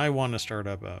farm. I want to start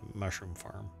up a mushroom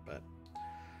farm, but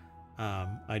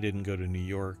I didn't go to New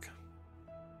York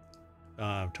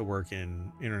to work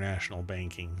in international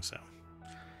banking, so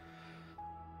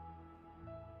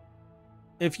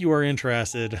if you are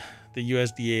interested, the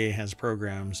USDA has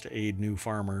programs to aid new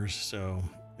farmers. So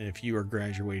if you are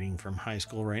graduating from high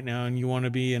school right now and you want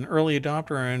to be an early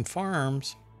adopter on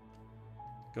farms,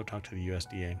 go talk to the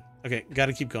USDA. Okay, got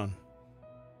to keep going.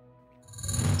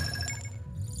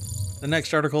 The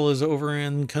next article is over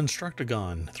in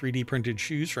Constructagon. 3D printed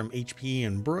shoes from HP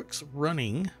and Brooks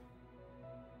running.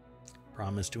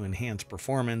 Promise to enhance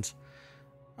performance.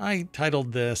 I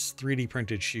titled this 3D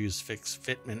printed shoes fix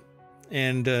fitment.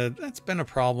 And that's been a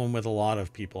problem with a lot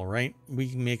of people, right?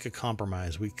 We make a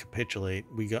compromise. We capitulate.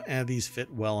 We go, these fit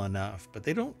well enough, but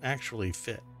they don't actually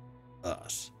fit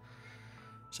us.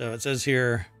 So it says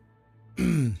here,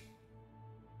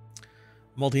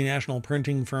 Multinational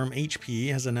printing firm HP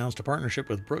has announced a partnership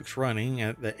with Brooks Running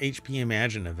at the HP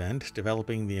Imagine event,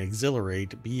 developing the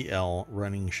Exhilarate BL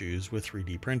running shoes with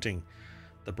 3D printing.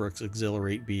 The Brooks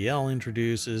Exhilarate BL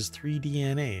introduces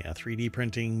 3DNA, a 3D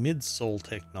printing midsole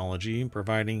technology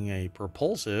providing a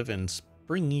propulsive and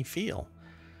springy feel.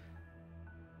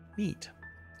 Neat.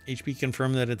 HP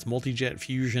confirmed that its multi-jet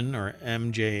fusion, or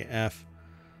MJF,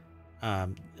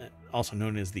 also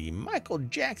known as the Michael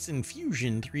Jackson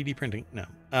Fusion 3D printing. No,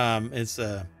 it's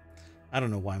I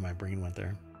don't know why my brain went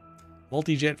there.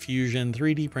 Multi-jet fusion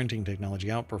 3D printing technology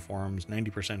outperforms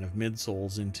 90% of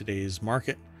midsoles in today's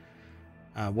market.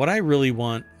 What I really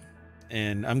want,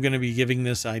 and I'm going to be giving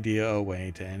this idea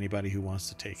away to anybody who wants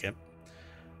to take it,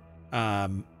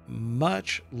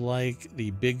 much like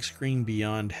the Big Screen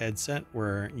Beyond headset,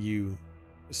 where you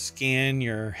scan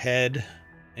your head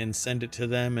and send it to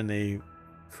them and they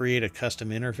create a custom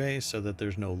interface so that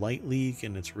there's no light leak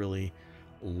and it's really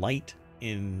light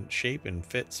in shape and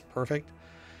fits perfect.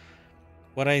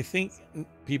 What I think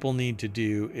people need to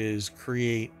do is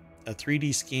create a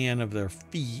 3D scan of their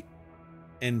feet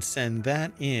and send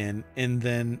that in, and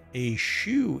then a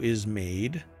shoe is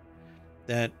made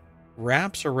that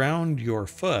wraps around your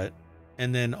foot,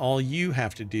 and then all you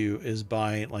have to do is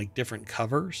buy like different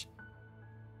covers,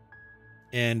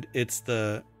 and it's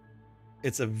a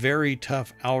very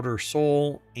tough outer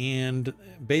sole, and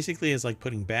basically it's like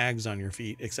putting bags on your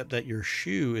feet, except that your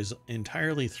shoe is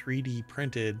entirely 3D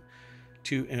printed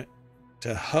to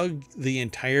hug the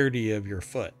entirety of your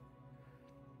foot.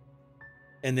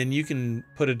 And then you can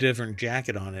put a different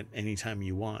jacket on it anytime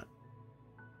you want.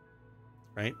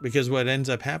 Right? Because what ends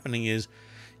up happening is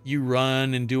you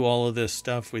run and do all of this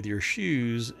stuff with your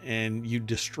shoes and you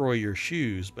destroy your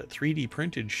shoes. But 3D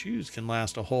printed shoes can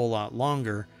last a whole lot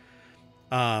longer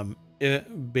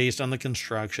based on the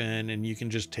construction. And you can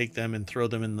just take them and throw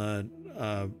them in the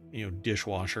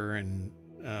dishwasher and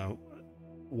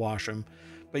wash them.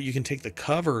 But you can take the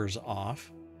covers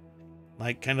off,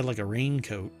 like kind of like a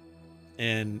raincoat.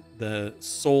 And the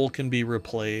sole can be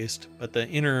replaced, but the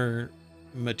inner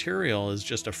material is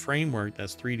just a framework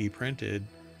that's 3D printed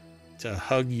to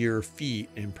hug your feet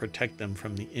and protect them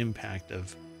from the impact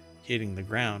of hitting the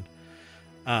ground.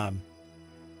 I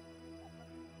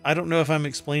don't know if I'm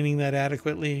explaining that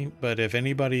adequately, but if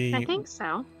anybody... I think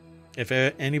so. If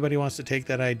anybody wants to take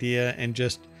that idea and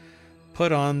just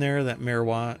put on there that Mayor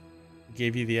Watt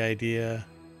gave you the idea,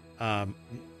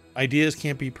 ideas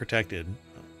can't be protected.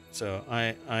 So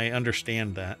I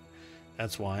understand that.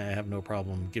 That's why I have no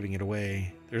problem giving it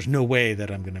away. There's no way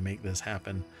that I'm going to make this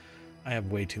happen. I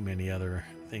have way too many other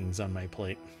things on my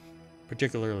plate,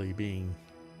 particularly being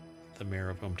the mayor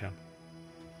of Hometown.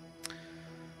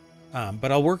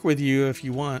 But I'll work with you if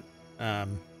you want.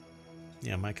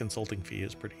 Yeah, my consulting fee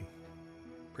is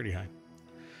pretty high.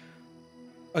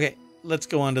 Okay, let's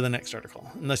go on to the next article,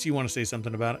 unless you want to say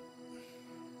something about it.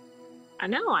 I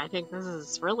know. I think this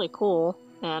is really cool.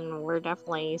 And we're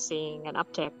definitely seeing an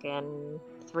uptick in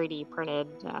 3D printed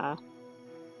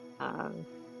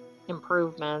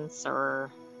improvements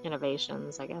or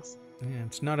innovations, I guess. Yeah,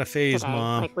 it's not a phase, today.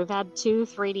 Mom. Like we've had 2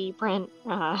 3D print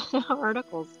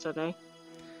articles today.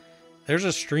 There's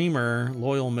a streamer,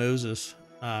 Loyal Moses,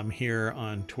 here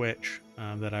on Twitch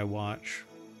that I watch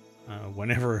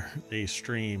whenever they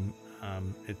stream.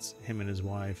 It's him and his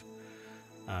wife,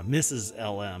 Mrs.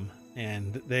 LM,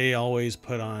 and they always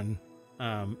put on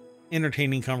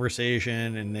entertaining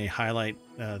conversation, and they highlight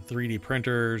 3D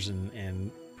printers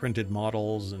and printed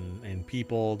models and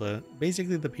people,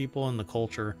 basically the people and the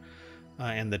culture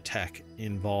and the tech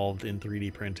involved in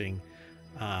 3D printing.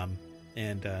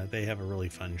 And they have a really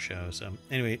fun show. So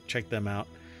anyway, check them out.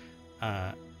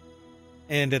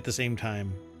 And at the same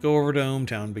time, go over to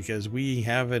Hometown, because we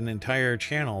have an entire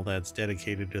channel that's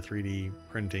dedicated to 3D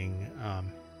printing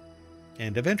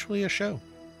and eventually a show.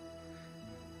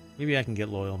 Maybe I can get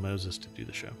Loyal Moses to do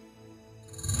the show.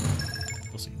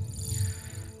 We'll see.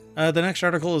 The next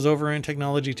article is over in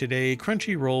Technology Today.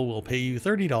 Crunchyroll will pay you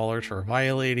 $30 for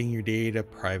violating your data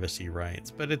privacy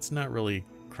rights, but it's not really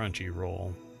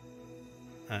Crunchyroll.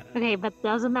 Okay, but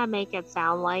doesn't that make it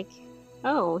sound like,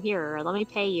 oh, here, let me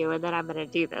pay you, and then I'm going to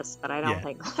do this? But I don't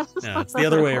think that's no, it's the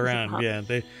other way around. About.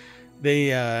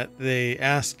 Yeah, they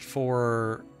asked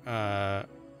for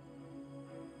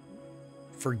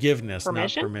forgiveness,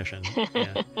 permission? Not permission.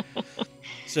 Yeah.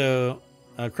 So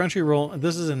Crunchyroll,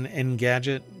 this is an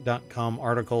Engadget.com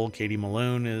article. Katie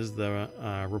Malone is the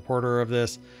reporter of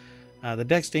this. The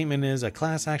deck statement is a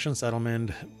class action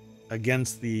settlement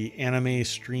against the anime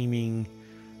streaming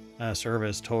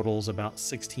service totals about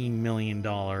 $16 million.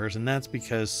 And that's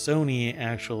because Sony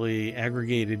actually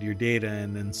aggregated your data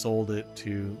and then sold it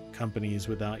to companies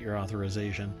without your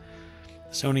authorization.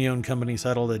 The Sony-owned company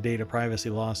settled a data privacy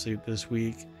lawsuit this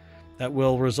week that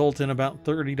will result in about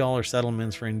 $30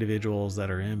 settlements for individuals that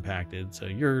are impacted. So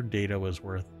your data was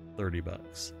worth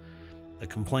 $30. The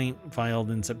complaint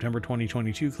filed in September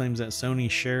 2022 claims that Sony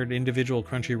shared individual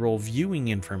Crunchyroll viewing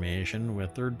information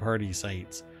with third-party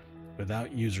sites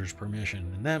without users'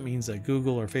 permission. And that means that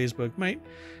Google or Facebook might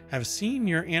have seen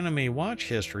your anime watch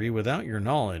history without your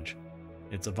knowledge.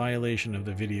 It's a violation of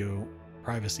the Video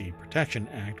Privacy Protection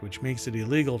Act, which makes it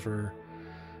illegal for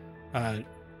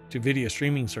to video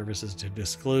streaming services to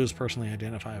disclose personally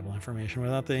identifiable information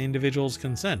without the individual's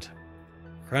consent.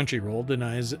 Crunchyroll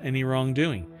denies any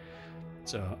wrongdoing.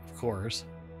 So, of course,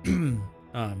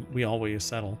 we always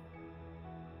settle.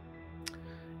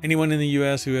 Anyone in the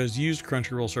US who has used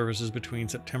Crunchyroll services between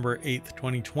September 8th,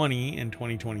 2020 and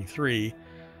 2023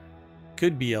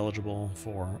 could be eligible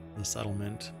for the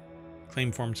settlement.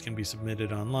 Claim forms can be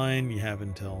submitted online. You have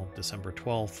until December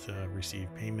 12th to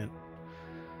receive payment.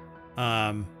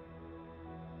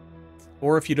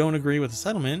 Or if you don't agree with the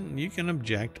settlement, you can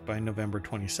object by November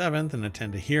 27th and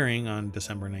attend a hearing on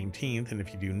December 19th. And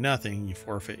if you do nothing, you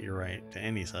forfeit your right to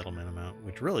any settlement amount,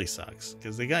 which really sucks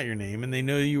because they got your name and they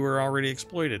know you were already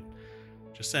exploited.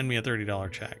 Just send me a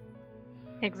 $30 check.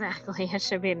 Exactly. It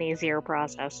should be an easier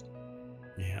process.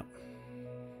 Yeah.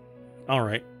 All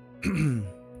right.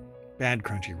 Bad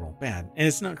Crunchyroll. Bad. And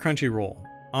it's not Crunchyroll.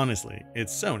 Honestly,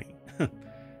 it's Sony.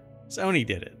 Sony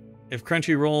did it. If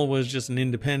Crunchyroll was just an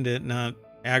independent, not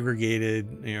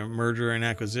aggregated, merger and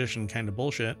acquisition kind of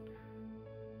bullshit,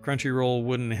 Crunchyroll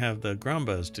wouldn't have the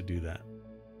grumbas to do that.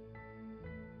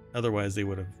 Otherwise, they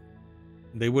would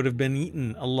have been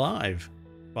eaten alive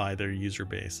by their user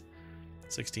base.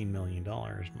 $16 million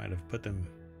might have put them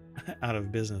out of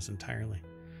business entirely.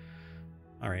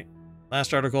 All right,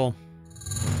 last article.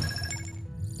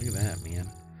 Look at that, man.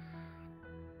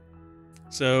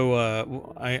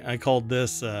 So I called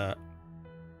this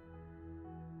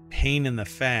Pain in the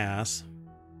Fass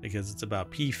because it's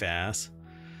about PFAS,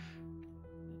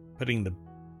 putting the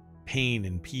pain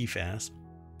in PFAS.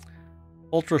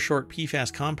 Ultra short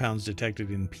PFAS compounds detected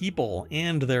in people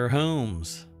and their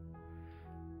homes.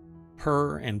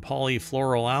 Per and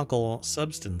polyfluoroalkyl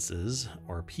substances,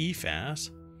 or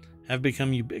PFAS, have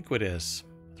become ubiquitous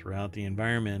throughout the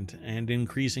environment, and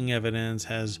increasing evidence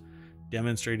has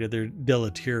demonstrated their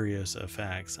deleterious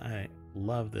effects. I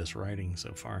love this writing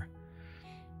so far.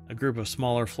 A group of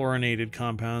smaller fluorinated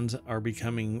compounds are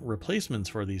becoming replacements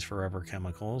for these forever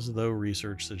chemicals, though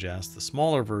research suggests the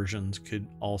smaller versions could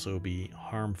also be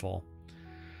harmful.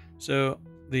 So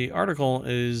the article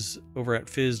is over at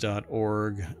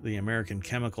phys.org. The American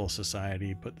Chemical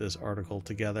Society put this article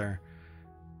together.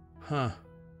 I don't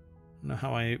know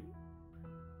how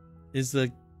is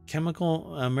the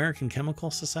American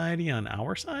Chemical Society on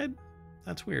our side?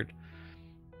 That's weird.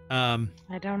 I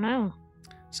don't know.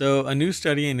 So a new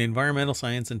study in environmental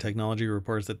science and technology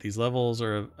reports that these levels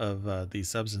of these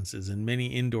substances in many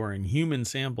indoor and human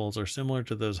samples are similar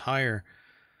to those higher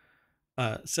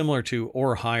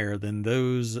than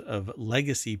those of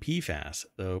legacy PFAS,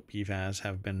 though PFAS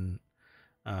have been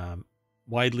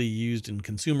widely used in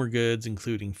consumer goods,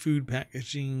 including food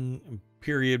packaging,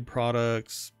 period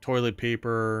products, toilet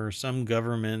paper. Some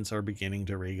governments are beginning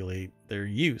to regulate their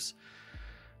use.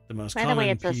 The most By common the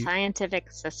way, it's a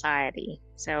scientific society,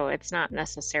 so it's not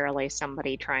necessarily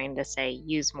somebody trying to say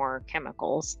use more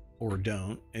chemicals. Or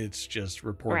don't. It's just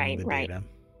reporting the data.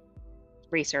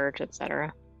 Research,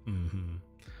 etc. Mm-hmm.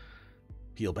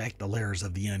 Peel back the layers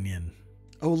of the onion.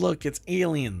 Oh, look, it's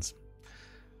aliens.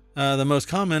 The most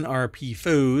common are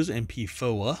PFOs and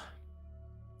PFOA.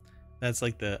 That's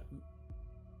like the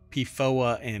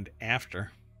PFOA and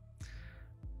after.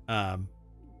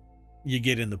 You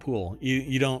get in the pool.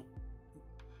 You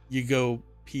go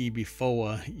pee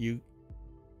before you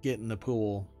get in the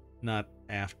pool, not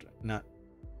after.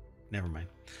 Never mind.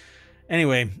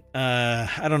 Anyway,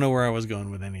 I don't know where I was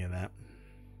going with any of that.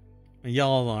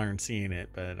 Y'all aren't seeing it,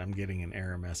 but I'm getting an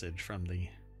error message from the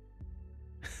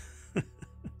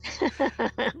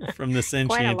from the sentient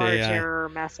Quite a large AI. error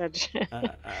message.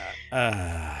 Yeah,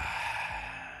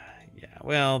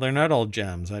 well, they're not all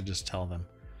gems. I just tell them.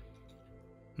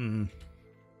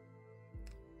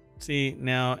 See,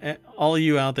 now, all of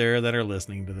you out there that are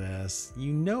listening to this,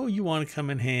 you want to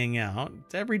come and hang out.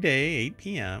 It's every day, 8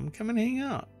 p.m. Come and hang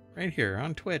out right here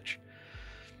on Twitch.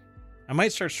 I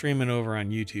might start streaming over on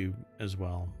YouTube as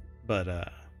well,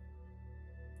 but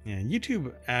Yeah,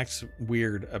 YouTube acts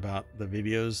weird about the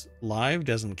videos. Live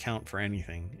doesn't count for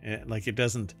anything. It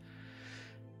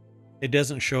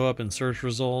doesn't show up in search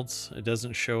results. It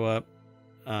doesn't show up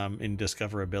in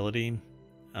discoverability.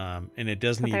 And it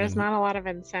doesn't but there's even... not a lot of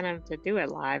incentive to do it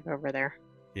live over there.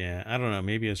 Yeah, I don't know.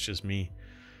 Maybe it's just me.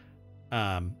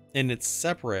 And it's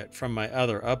separate from my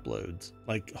other uploads,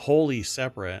 like wholly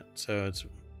separate. So it's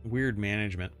weird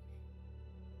management.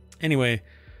 Anyway,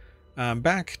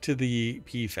 back to the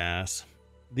PFAS.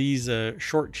 These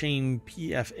short chain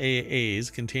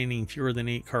PFAAs containing fewer than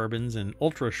 8 carbons and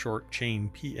ultra short chain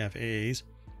PFAAs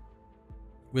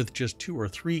with just 2 or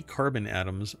 3 carbon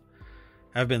atoms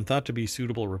have been thought to be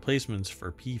suitable replacements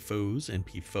for PFOS and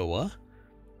PFOA.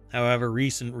 However,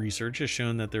 recent research has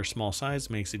shown that their small size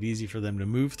makes it easy for them to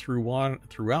move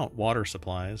throughout water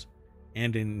supplies,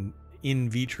 and in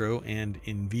vitro and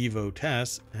in vivo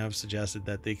tests have suggested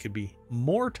that they could be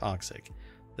more toxic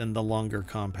than the longer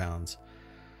compounds.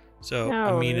 So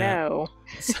Amina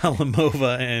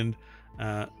Salamova and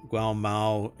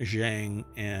Guomao Zhang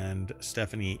and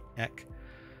Stephanie Eck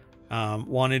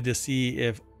wanted to see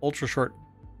if ultra-short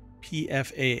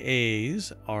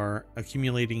PFAAs are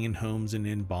accumulating in homes and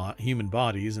in human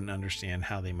bodies and understand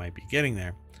how they might be getting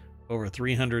there. Over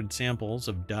 300 samples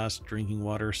of dust, drinking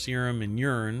water, serum, and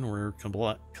urine were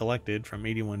collected from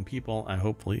 81 people,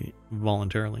 hopefully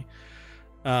voluntarily.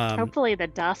 Hopefully the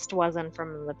dust wasn't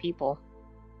from the people.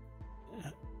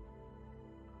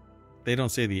 They don't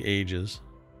say the ages.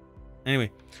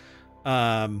 Anyway,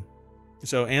 and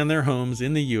their homes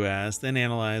in the U.S. then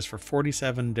analyzed for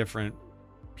 47 different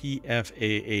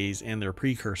PFAAs and their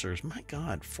precursors. My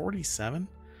God, 47?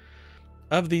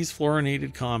 Of these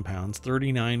fluorinated compounds,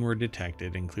 39 were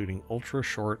detected, including ultra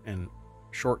short and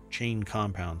short chain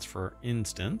compounds. For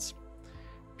instance,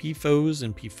 PFOS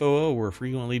and PFOA were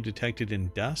frequently detected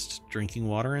in dust, drinking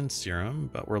water, and serum,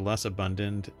 but were less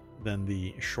abundant than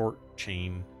the short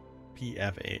chain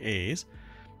PFAAs.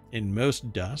 In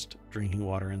most dust, drinking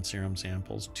water, and serum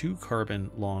samples, 2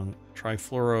 carbon long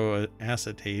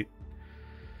trifluoroacetic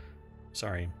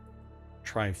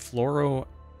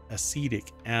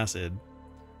acid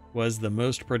was the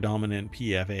most predominant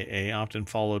PFAA, often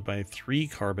followed by 3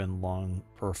 carbon long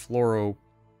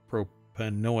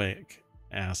perfluoropropanoic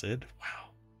acid.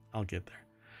 Wow, I'll get there.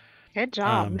 Good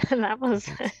job. That was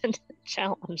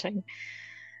challenging.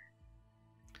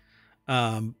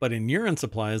 But in urine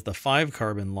supplies, the 5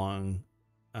 carbon long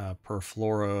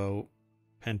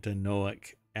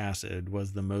perfluoropentanoic acid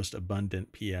was the most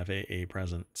abundant PFAA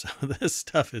present. So this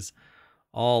stuff is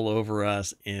all over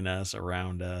us, in us,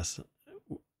 around us.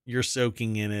 You're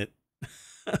soaking in it.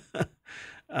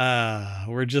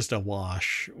 We're just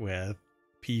awash with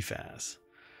PFAS.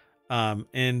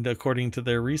 And according to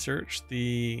their research,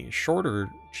 the shorter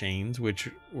chains, which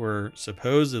were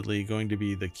supposedly going to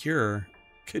be the cure,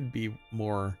 could be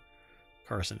more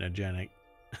carcinogenic.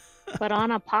 But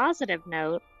on a positive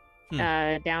note,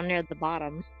 down near the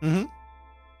bottom,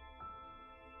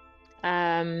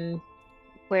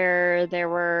 where there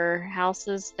were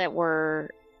houses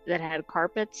that had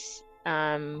carpets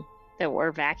that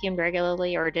were vacuumed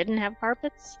regularly or didn't have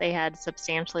carpets, they had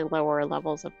substantially lower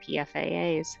levels of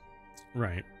PFAAs.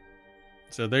 Right.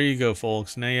 So there you go,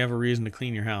 folks. Now you have a reason to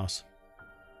clean your house.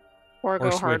 Or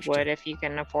go hardwood if you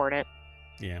can afford it.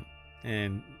 Yeah.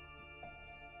 And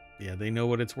yeah, they know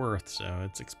what it's worth, so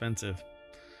it's expensive.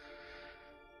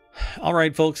 All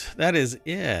right, folks, that is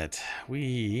it.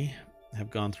 We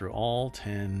have gone through all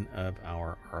 10 of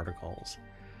our articles.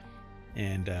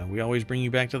 And we always bring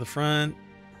you back to the front.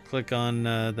 Click on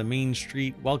the Main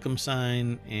Street welcome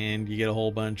sign, and you get a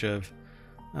whole bunch of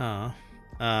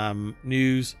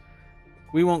news.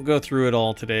 We won't go through it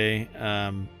all today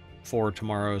for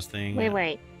tomorrow's thing.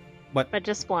 Wait. What? But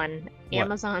just one. What?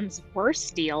 Amazon's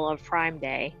worst deal of Prime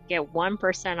Day. Get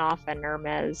 1% off a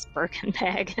Hermes Birkin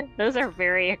bag. Those are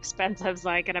very expensive, so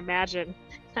I can imagine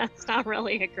that's not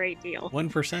really a great deal.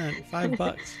 1%,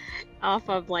 $5. Off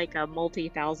of like a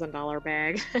multi-$1,000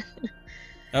 bag.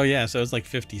 Oh yeah, so it's like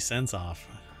 50 cents off.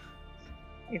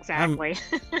 Exactly.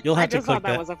 You'll have I to just click thought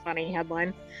that was a funny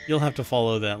headline. You'll have to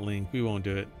follow that link. We won't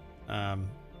do it,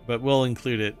 but we'll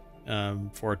include it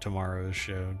for tomorrow's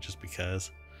show, just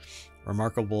because.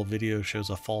 Remarkable video shows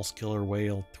a false killer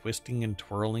whale twisting and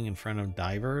twirling in front of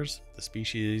divers. The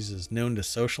species is known to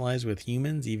socialize with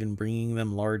humans, even bringing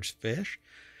them large fish.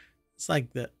 It's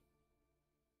like the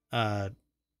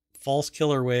false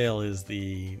killer whale is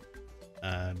the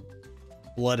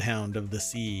bloodhound of the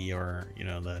sea, or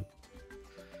the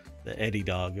Eddie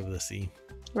dog of the sea.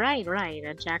 Right,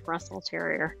 a Jack Russell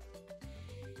Terrier.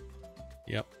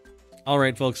 Yep. All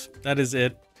right, folks, that is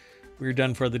it. We're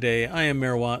done for the day. I am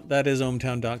Merwat. That is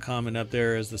ohmtown.com, and up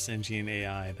there is the sentient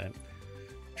AI that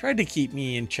tried to keep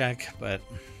me in check, but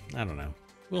I don't know.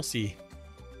 We'll see.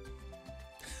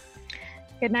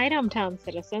 Good night, ohmTown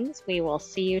citizens. We will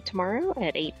see you tomorrow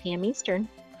at 8 p.m. Eastern.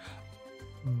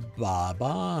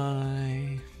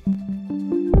 Bye-bye.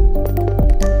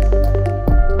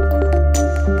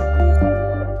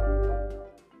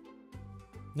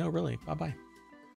 No, really. Bye-bye.